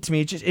like it to me.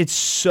 It's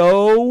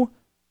so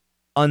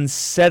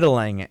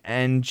unsettling.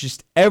 And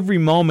just every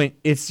moment,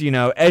 it's,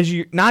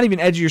 not even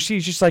edge of your seat.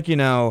 It's just like,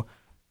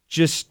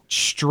 just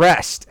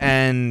stressed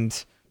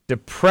and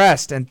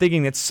depressed and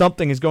thinking that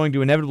something is going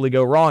to inevitably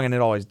go wrong, and it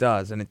always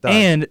does. And it does.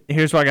 And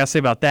here's what I got to say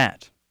about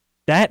that.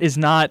 That is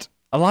not,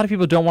 a lot of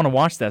people don't want to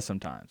watch that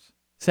sometimes.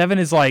 Se7en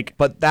is like...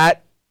 But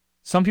that...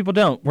 Some people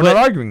don't. We're not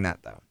arguing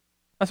that, though.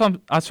 That's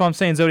why I'm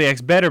saying Zodiac's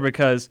better,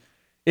 because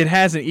it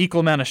has an equal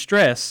amount of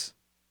stress.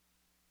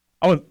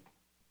 I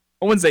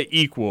wouldn't say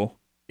equal.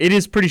 It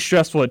is pretty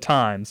stressful at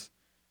times,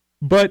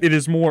 but it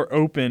is more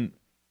open.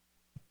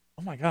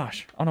 Oh my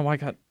gosh. I don't know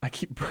why I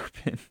keep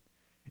burping.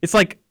 It's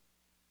like...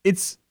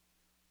 It's...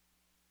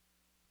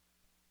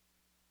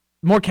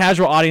 More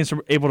casual audience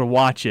are able to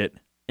watch it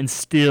and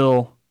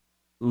still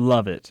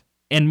love it.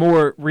 And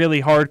more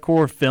really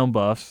hardcore film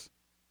buffs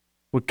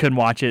could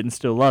watch it and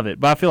still love it.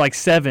 But I feel like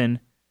Se7en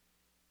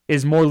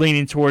is more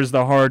leaning towards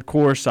the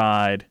hardcore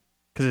side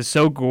because it's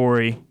so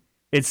gory.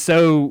 It's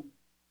so...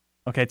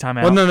 Okay, time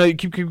out. Well, no,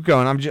 keep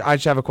going. I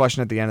just have a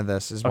question at the end of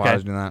this is why I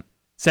was doing that.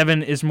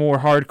 Se7en is more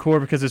hardcore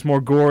because it's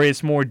more gory.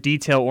 It's more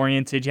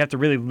detail-oriented. You have to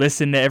really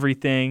listen to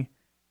everything.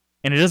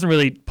 And it doesn't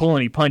really pull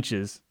any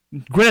punches.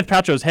 Gwyneth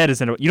Paltrow's head is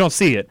you don't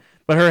see it,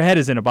 but her head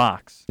is in a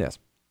box. Yes.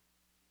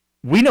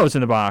 We know it's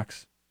in the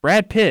box.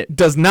 Brad Pitt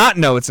does not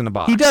know it's in the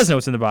box. He does know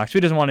it's in the box, but he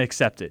doesn't want to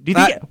accept it. Do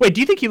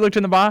you think he looked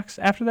in the box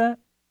after that?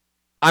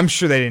 I'm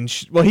sure they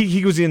didn't. Well,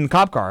 he was in the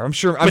cop car. I'm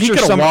sure. But he could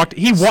have walked.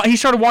 He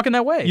started walking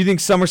that way. You think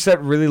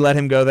Somerset really let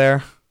him go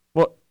there?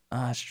 Well,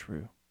 that's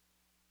true.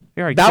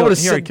 He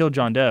already killed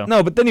John Doe.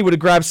 No, but then he would have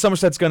grabbed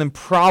Somerset's gun and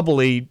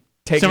probably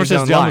taken his own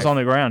life. Somerset's gun was on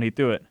the ground. He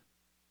threw it.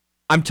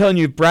 I'm telling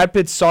you, if Brad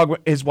Pitt saw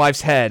his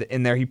wife's head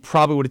in there, he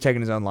probably would have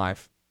taken his own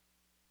life.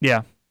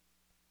 Yeah.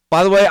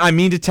 By the way, I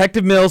mean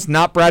Detective Mills,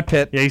 not Brad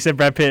Pitt. Yeah, you said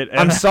Brad Pitt.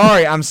 I'm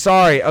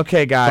sorry.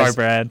 Okay, guys. Sorry,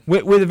 Brad.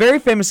 With very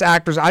famous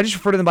actors, I just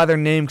refer to them by their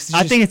name.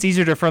 I think it's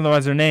easier to refer to them by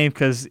their name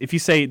because if you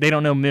say they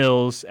don't know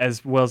Mills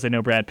as well as they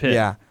know Brad Pitt.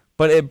 Yeah,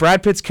 but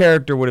Brad Pitt's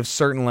character would have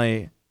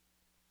certainly...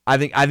 I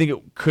think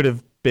it could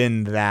have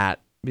been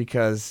that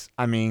because,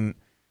 I mean,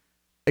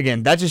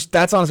 again,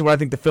 that's honestly what I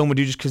think the film would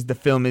do just because the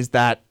film is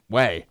that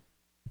way.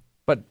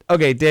 But,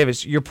 okay,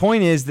 Davis, your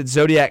point is that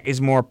Zodiac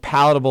is more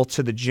palatable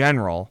to the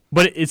general.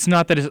 But it's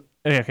not that it's...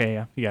 Okay,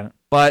 yeah, you got it.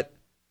 But,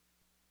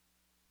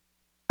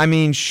 I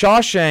mean,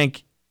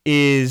 Shawshank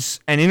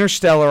and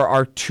Interstellar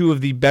are two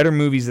of the better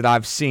movies that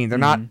I've seen. They're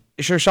not...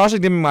 Sure,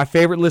 Shawshank didn't be my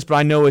favorite list, but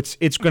I know it's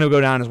going to go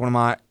down as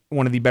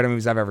one of the better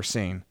movies I've ever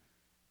seen.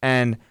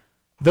 And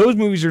those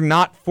movies are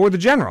not for the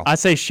general. I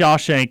say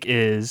Shawshank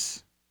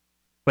is...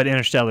 But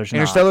Interstellar's not.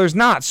 Interstellar's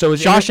not. So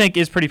Shawshank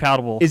is pretty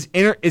palatable. Is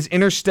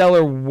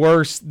Interstellar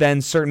worse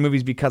than certain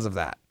movies because of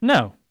that?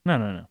 No.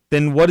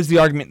 Then what is the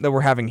argument that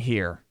we're having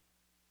here?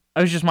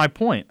 That was just my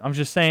point. I'm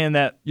just saying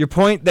that... Your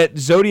point that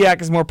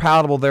Zodiac is more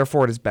palatable,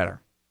 therefore it is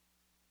better.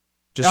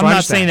 I'm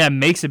not saying that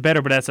makes it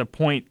better, but that's a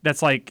point.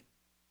 That's like,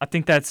 I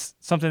think that's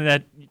something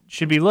that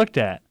should be looked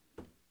at.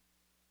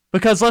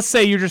 Because let's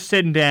say you're just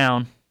sitting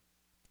down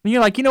and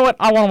you're like, you know what?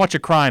 I want to watch a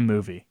crime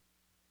movie.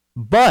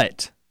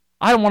 But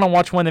I don't want to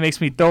watch one that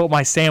makes me throw up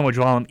my sandwich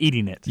while I'm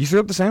eating it. You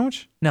threw up the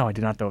sandwich? No, I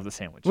did not throw up the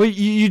sandwich. Well,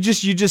 you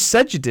just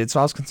said you did, so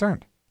I was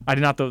concerned. I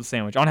did not throw up the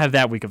sandwich. I don't have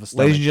that weak of a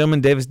stomach. Ladies and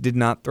gentlemen, Davis did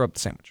not throw up the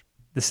sandwich.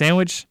 The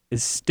sandwich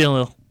is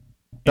still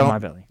in my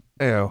belly.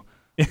 Ew.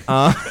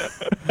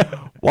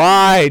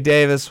 Why,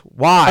 Davis?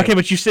 Why? Okay,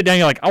 but you sit down,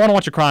 you're like, I want to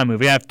watch a crime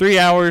movie. I have 3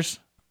 hours.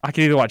 I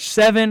can either watch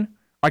Se7 or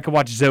I could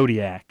watch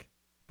Zodiac.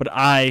 But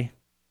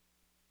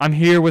I'm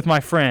here with my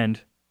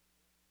friend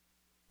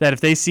that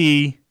if they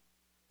see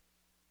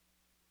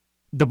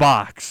the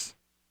box,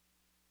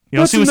 you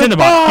don't see what's in the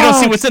box. You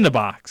don't see what's in the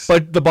box.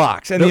 But the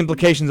box and the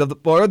implications of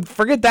the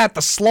forget that,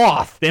 the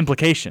sloth. The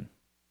implication.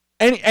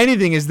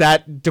 Anything is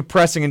that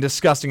depressing and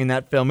disgusting in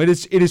that film. It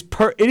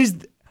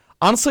is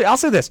honestly, I'll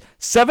say this.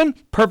 Se7,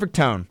 perfect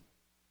tone.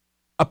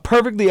 A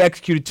perfectly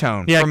executed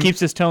tone. Yeah, it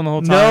keeps its tone the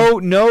whole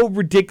time. No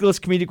ridiculous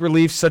comedic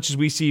relief such as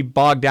we see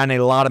bogged down in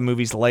a lot of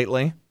movies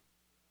lately.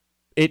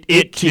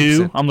 It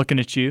too. I'm looking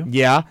at you.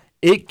 Yeah,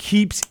 it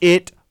keeps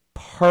it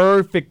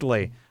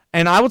perfectly.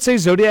 And I would say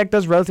Zodiac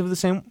does relatively the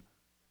same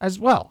as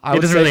well.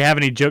 It doesn't really have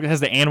any joke. It has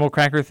the animal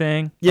cracker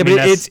thing. Yeah, but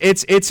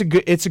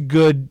it's a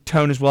good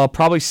tone as well.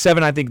 Probably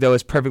Se7, I think, though,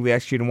 is perfectly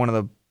executed. One of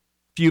the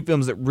few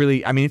films that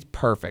really, I mean, it's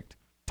perfect,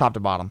 top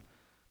to bottom,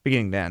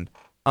 beginning to end.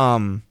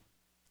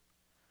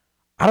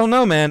 I don't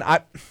know, man.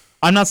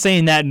 I'm not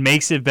saying that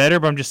makes it better,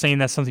 but I'm just saying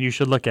that's something you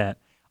should look at.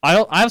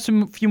 I have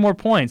few more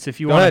points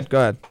if you want. Go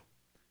ahead.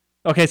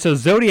 Okay, so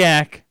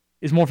Zodiac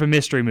is more of a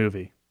mystery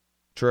movie.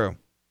 True.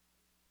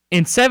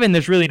 In Se7,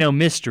 there's really no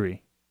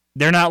mystery.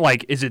 They're not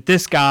like, is it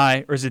this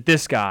guy or is it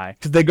this guy?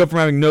 Because they go from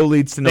having no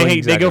leads to knowing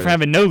exactly. They go from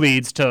having no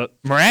leads to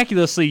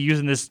miraculously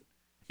using this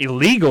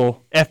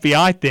illegal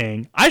FBI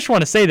thing. I just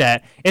want to say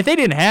that. If they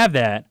didn't have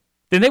that,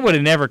 then they would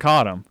have never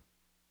caught him.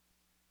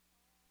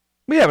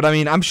 Yeah, but I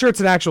mean, I'm sure it's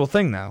an actual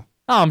thing, though.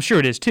 Oh, I'm sure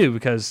it is, too,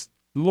 because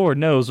Lord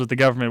knows what the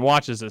government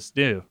watches us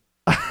do.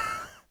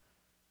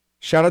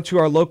 Shout out to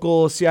our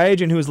local CIA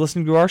agent who is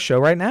listening to our show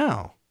right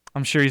now.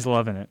 I'm sure he's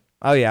loving it.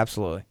 Oh, yeah,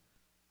 absolutely.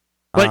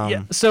 But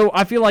yeah, so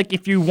I feel like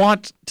if you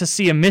want to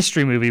see a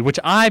mystery movie, which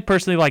I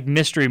personally like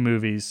mystery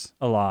movies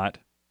a lot,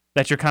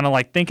 that you're kind of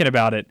like thinking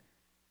about it,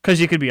 because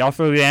you could be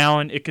Arthur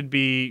Allen, it could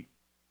be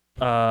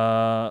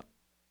Lawrence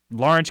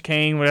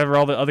Kane, whatever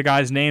all the other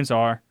guys' names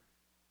are,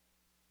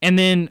 and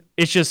then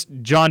it's just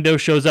John Doe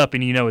shows up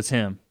and you know it's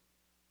him.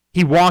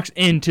 He walks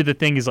into the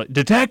thing, he's like,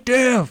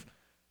 "Detective,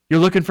 you're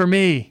looking for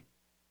me."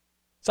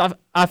 So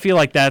I feel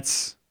like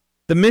that's...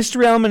 The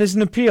mystery element is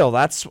an appeal.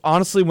 That's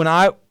honestly when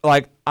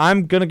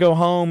I'm going to go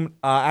home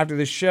after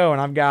this show and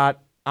I'm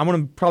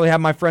going to probably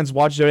have my friends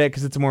watch Zodiac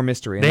because it's more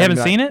mystery. They haven't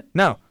seen it?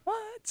 No.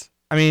 What?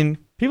 I mean,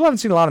 people haven't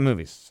seen a lot of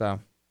movies,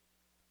 so.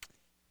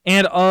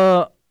 And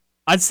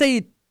I'd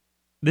say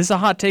this is a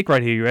hot take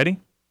right here. You ready?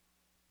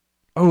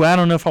 Oh, I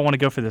don't know if I want to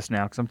go for this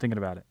now because I'm thinking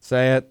about it.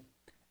 Say it.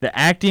 The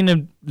acting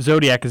of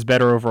Zodiac is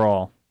better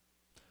overall.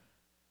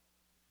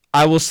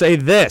 I will say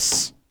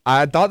this.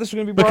 I thought this was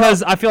going to be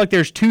because I feel like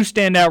there's 2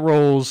 standout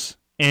roles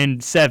in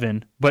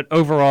Se7, but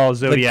overall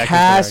Zodiac the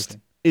cast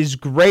is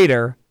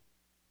greater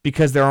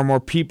because there are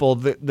more people.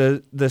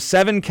 The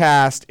Se7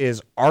 cast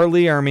is R.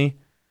 Lee Ermey,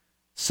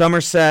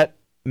 Somerset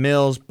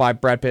Mills by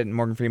Brad Pitt and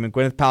Morgan Freeman,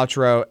 Gwyneth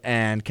Paltrow,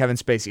 and Kevin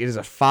Spacey. It is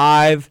a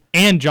 5.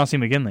 And John C.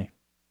 McGinley.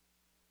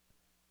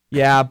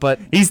 Yeah, but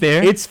he's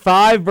there. It's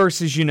 5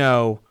 versus,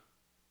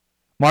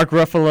 Mark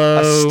Ruffalo,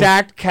 a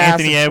stacked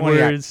cast, Anthony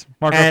Edwards,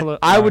 Mark Ruffalo.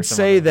 I would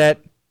say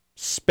that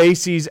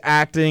Spacey's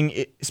acting,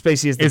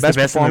 Spacey is the best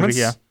performance.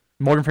 Movie, yeah.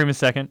 Morgan Freeman's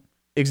second.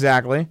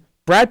 Exactly.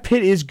 Brad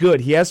Pitt is good.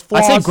 He has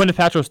flaws. I'd say Gwyneth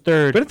Paltrow's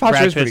third. Gwyneth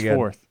Paltrow is pretty good.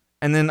 4th.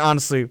 And then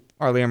honestly,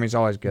 R. Lee Ermey's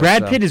always good.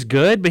 Brad Pitt is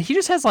good, but he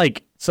just has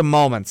like some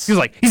moments. He's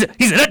like he's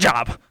in a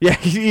job. Yeah,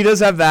 he does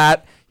have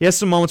that. He has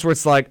some moments where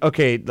it's like,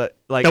 okay,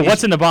 like now,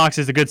 what's in the box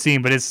is a good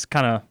scene, but it's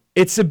kind of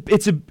it's a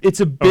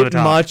bit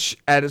much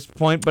at its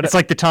point. But it's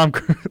like the Tom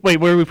Cruise. Wait,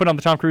 where do we put on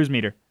the Tom Cruise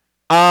meter?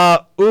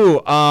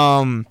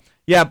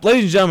 Yeah,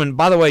 ladies and gentlemen,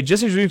 by the way,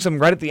 just introducing something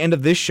right at the end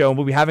of this show,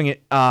 we'll be having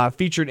it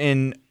featured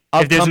in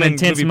upcoming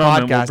movie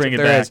podcast. We'll bring it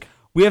back.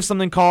 We have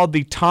something called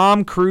the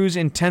Tom Cruise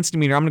Intensity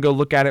Meter. I'm going to go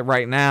look at it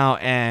right now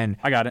and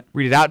I got it.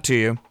 Read it out to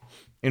you.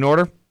 In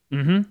order?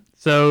 Mm-hmm.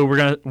 So we're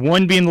going to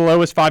 1 being the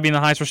lowest, 5 being the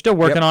highest. We're still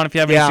working on it if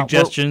you have any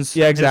suggestions.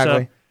 Yeah,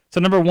 exactly. So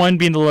number 1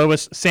 being the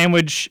lowest,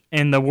 sandwich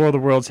in the World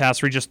of Worlds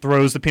house where he just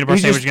throws the peanut butter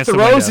sandwich against the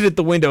window. He just throws it at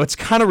the window. It's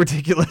kind of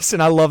ridiculous,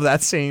 and I love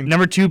that scene.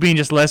 Number 2 being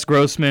just Les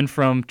Grossman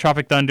from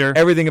Tropic Thunder.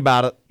 Everything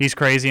about it. He's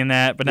crazy in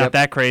that, but not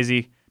that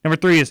crazy. Number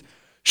 3 is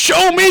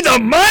Show Me the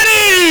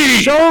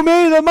Money! Show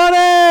me the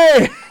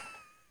money!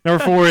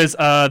 Number 4 is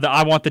the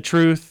I Want the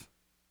Truth.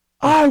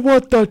 I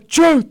want the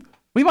truth!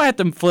 We might have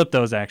to flip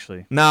those,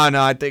 actually. No,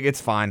 I think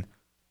it's fine.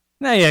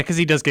 No, yeah, because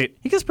he gets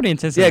pretty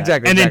intense. Yeah,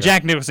 exactly. And then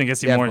Jack Nicholson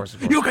gets even more. Of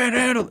course. You can't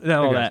handle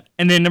all that.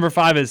 And then number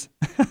 5 is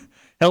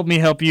Help Me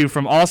Help You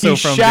from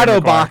Shadow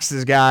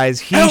boxes, guys.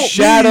 He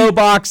shadow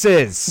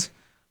boxes.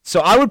 So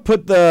I would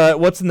put the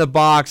What's in the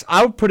Box.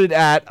 I would put it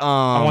at.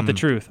 I Want the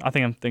Truth. I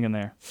think I'm thinking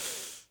there.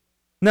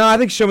 No, I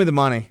think Show Me the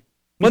Money.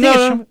 Well,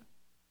 no.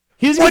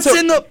 He doesn't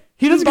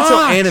get so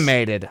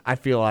animated, I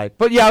feel like.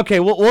 But yeah, okay,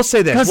 we'll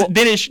say this.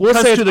 Then it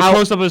cuts to the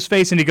close up of his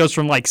face, and he goes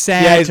from like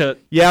sad to.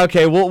 Yeah,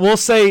 okay, we'll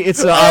say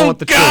it's. I Want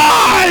the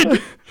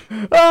Truth.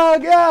 Oh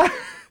God!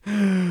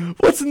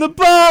 What's in the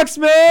box,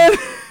 man?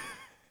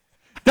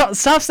 No,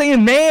 stop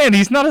saying man.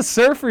 He's not a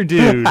surfer,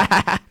 dude.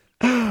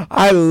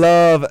 I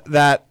love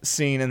that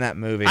scene in that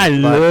movie. I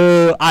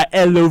love.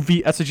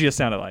 That's what you just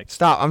sounded like.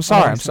 Stop. I'm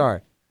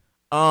sorry.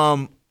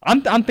 I'm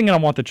thinking I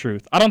Want the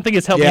Truth. I don't think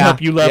it's help me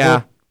help you level.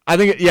 Yeah. I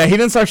think he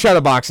didn't start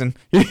shadowboxing.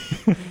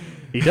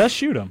 He does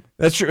shoot him.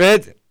 That's true.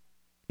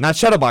 Not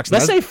shadowboxing.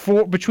 Let's say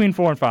between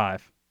 4 and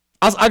 5.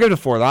 I'll give it a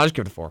 4 though. I'll just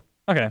give it a 4.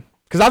 Okay.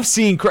 Because I've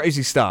seen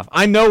crazy stuff.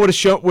 I know what a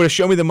show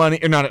me the money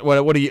or not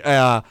what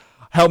a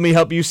help me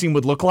help you scene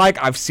would look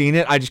like. I've seen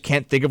it. I just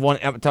can't think of one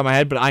at the top of my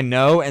head, but I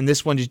know, and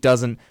this one just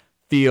doesn't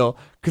feel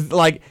because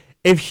like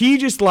if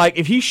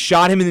he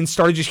shot him and then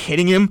started just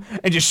hitting him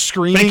and just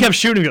screaming. But he kept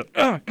shooting him.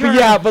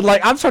 Yeah, but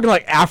like I'm talking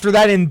like after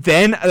that and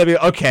then I'd be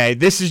okay.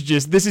 This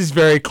is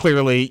very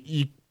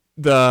clearly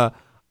because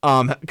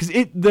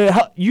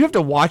you have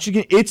to watch it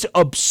again. It's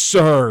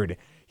absurd.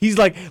 He's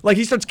like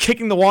he starts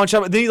kicking the wall and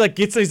shot, but then he like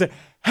gets there, he's like,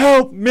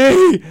 help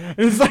me! And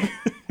it's like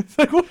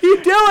what are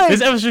you doing?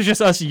 This episode is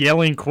just us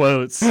yelling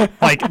quotes.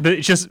 Like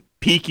it's just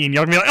peaking.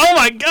 You're gonna be like, oh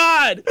my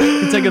God!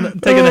 Taking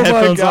the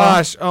headphones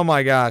off. Oh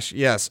my gosh,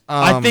 yes.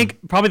 I think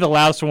probably the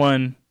last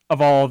one of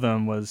all of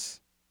them was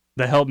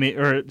the help me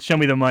or show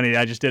me the money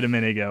I just did a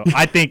minute ago.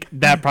 I think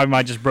that probably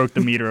might just broke the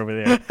meter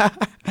over there.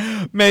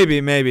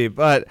 Maybe,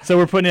 but so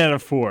we're putting it at a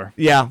 4.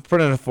 Yeah,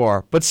 putting it at a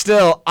 4. But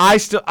still, I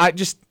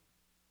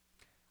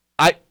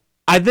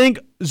think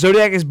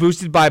Zodiac is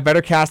boosted by a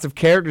better cast of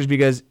characters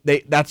because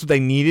that's what they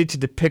needed to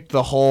depict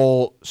the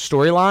whole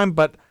storyline.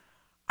 But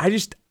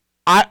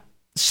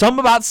some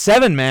about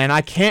 7, man.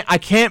 I can't.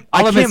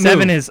 All of it.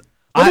 7 is.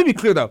 Let me be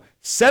clear though.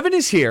 7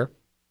 is here.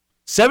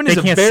 7 is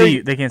They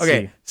can't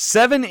see.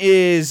 7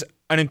 is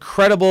an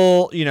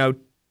incredible,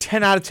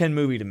 10 out of 10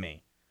 movie to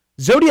me.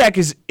 Zodiac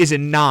is a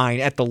 9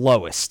 at the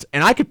lowest,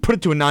 and I could put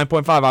it to a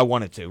 9.5. I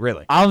wanted to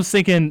really. I was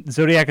thinking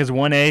Zodiac is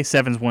 1A,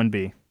 7's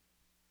 1B.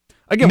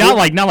 Again, not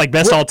like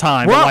best all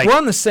time. We're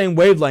on the same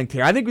wavelength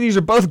here. I think these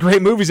are both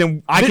great movies,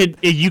 and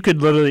you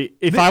could literally,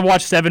 if I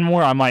watch 7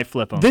 more, I might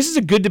flip them. This is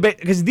a good debate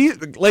because these,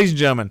 ladies and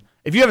gentlemen,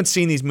 if you haven't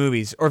seen these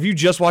movies, or if you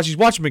just watch these,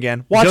 watch them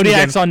again.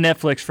 Zodiac's on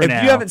Netflix for now.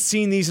 If you haven't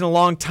seen these in a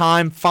long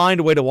time, find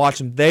a way to watch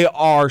them. They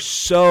are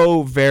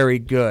so very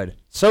good,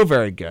 so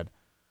very good.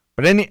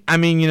 But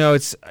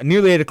it's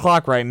nearly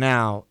 8:00 right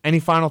now. Any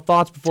final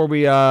thoughts before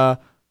we head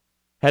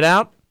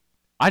out?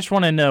 I just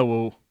want to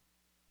know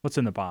what's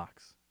in the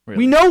box. Really.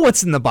 We know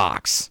what's in the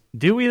box.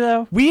 Do we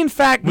though? We in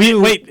fact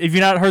wait. If you've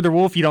not heard the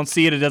rule, if you don't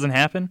see it, it doesn't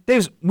happen.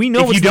 Davis, we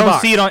know what's in the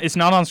box. If you don't see it, it's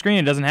not on screen.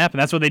 It doesn't happen.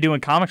 That's what they do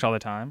in comics all the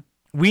time.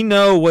 We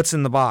know what's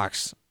in the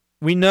box.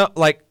 We know,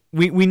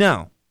 we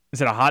know. Is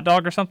it a hot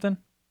dog or something?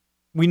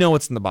 We know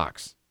what's in the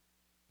box.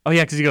 Oh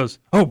yeah, because he goes,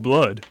 "Oh,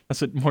 blood."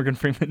 That's what Morgan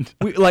Freeman.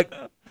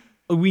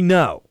 We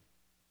know.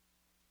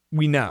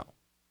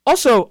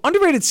 Also,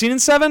 underrated scene in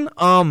 7.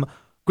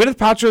 Gwyneth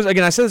Paltrow's,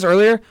 again, I said this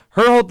earlier,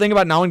 her whole thing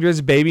about not wanting to raise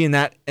a baby in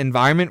that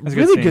environment,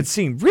 really good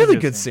scene. Really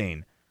good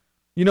scene.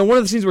 One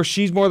of the scenes where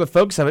she's more the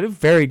focus of it,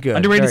 very good.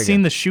 Underrated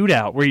scene, the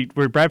shootout,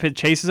 where Brad Pitt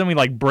chases him,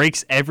 he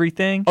breaks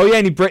everything. Oh yeah,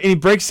 and he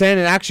breaks in,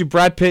 and actually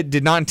Brad Pitt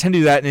did not intend to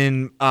do that,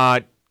 and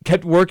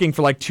kept working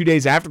for 2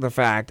 days after the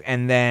fact,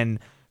 and then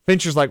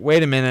Fincher's like,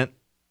 wait a minute,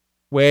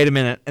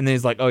 and then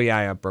he's like, oh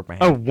yeah, I broke my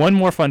hand. Oh, one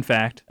more fun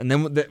fact. And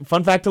then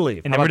fun fact to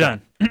leave. And then we're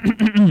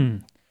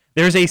done.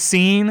 There's a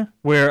scene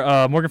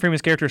where Morgan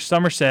Freeman's character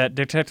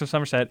Detective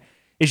Somerset,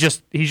 he's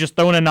just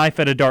throwing a knife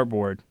at a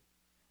dartboard.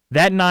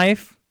 That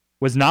knife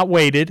was not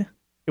weighted.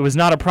 It was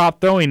not a prop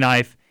throwing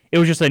knife. It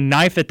was just a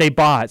knife that they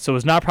bought, so it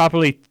was not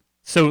properly.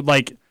 So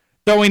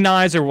throwing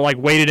knives are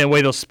weighted in a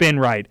way they'll spin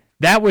right.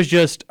 That was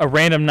just a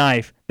random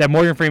knife that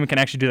Morgan Freeman can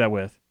actually do that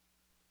with.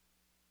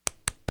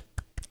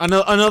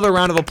 Another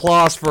round of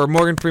applause for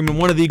Morgan Freeman,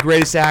 one of the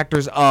greatest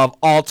actors of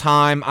all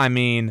time. I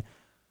mean,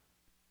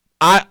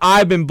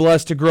 I've been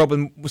blessed to grow up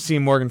and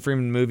seeing Morgan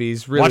Freeman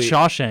movies. Really. Watch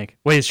Shawshank.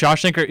 Wait,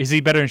 is he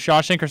better in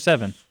Shawshank or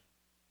 7?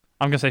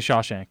 I'm gonna say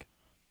Shawshank.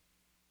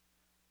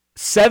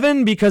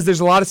 7 because there's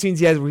a lot of scenes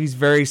he has where he's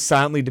very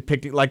silently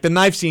depicting, like the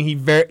knife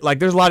scene. There's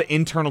a lot of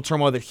internal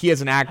turmoil that he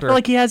as an actor. I feel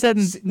like he has that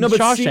in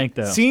Shawshank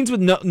though. Scenes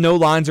with no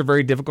lines are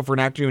very difficult for an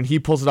actor, and he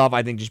pulls it off.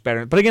 I think just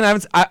better. But again,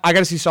 I got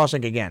to see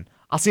Shawshank again.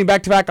 I'll see him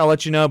back to back. I'll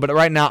let you know. But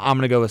right now, I'm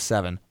gonna go with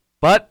 7.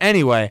 But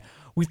anyway,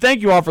 we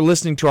thank you all for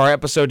listening to our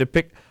episode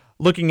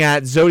looking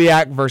at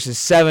Zodiac versus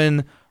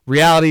 7,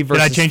 reality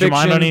versus fiction. Did I change your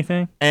mind on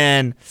anything?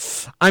 And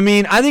I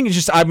think it's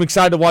just I'm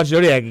excited to watch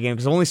Zodiac again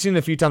because I've only seen it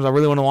a few times. I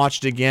really want to watch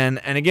it again.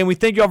 And again, we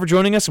thank you all for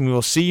joining us, and we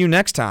will see you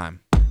next time.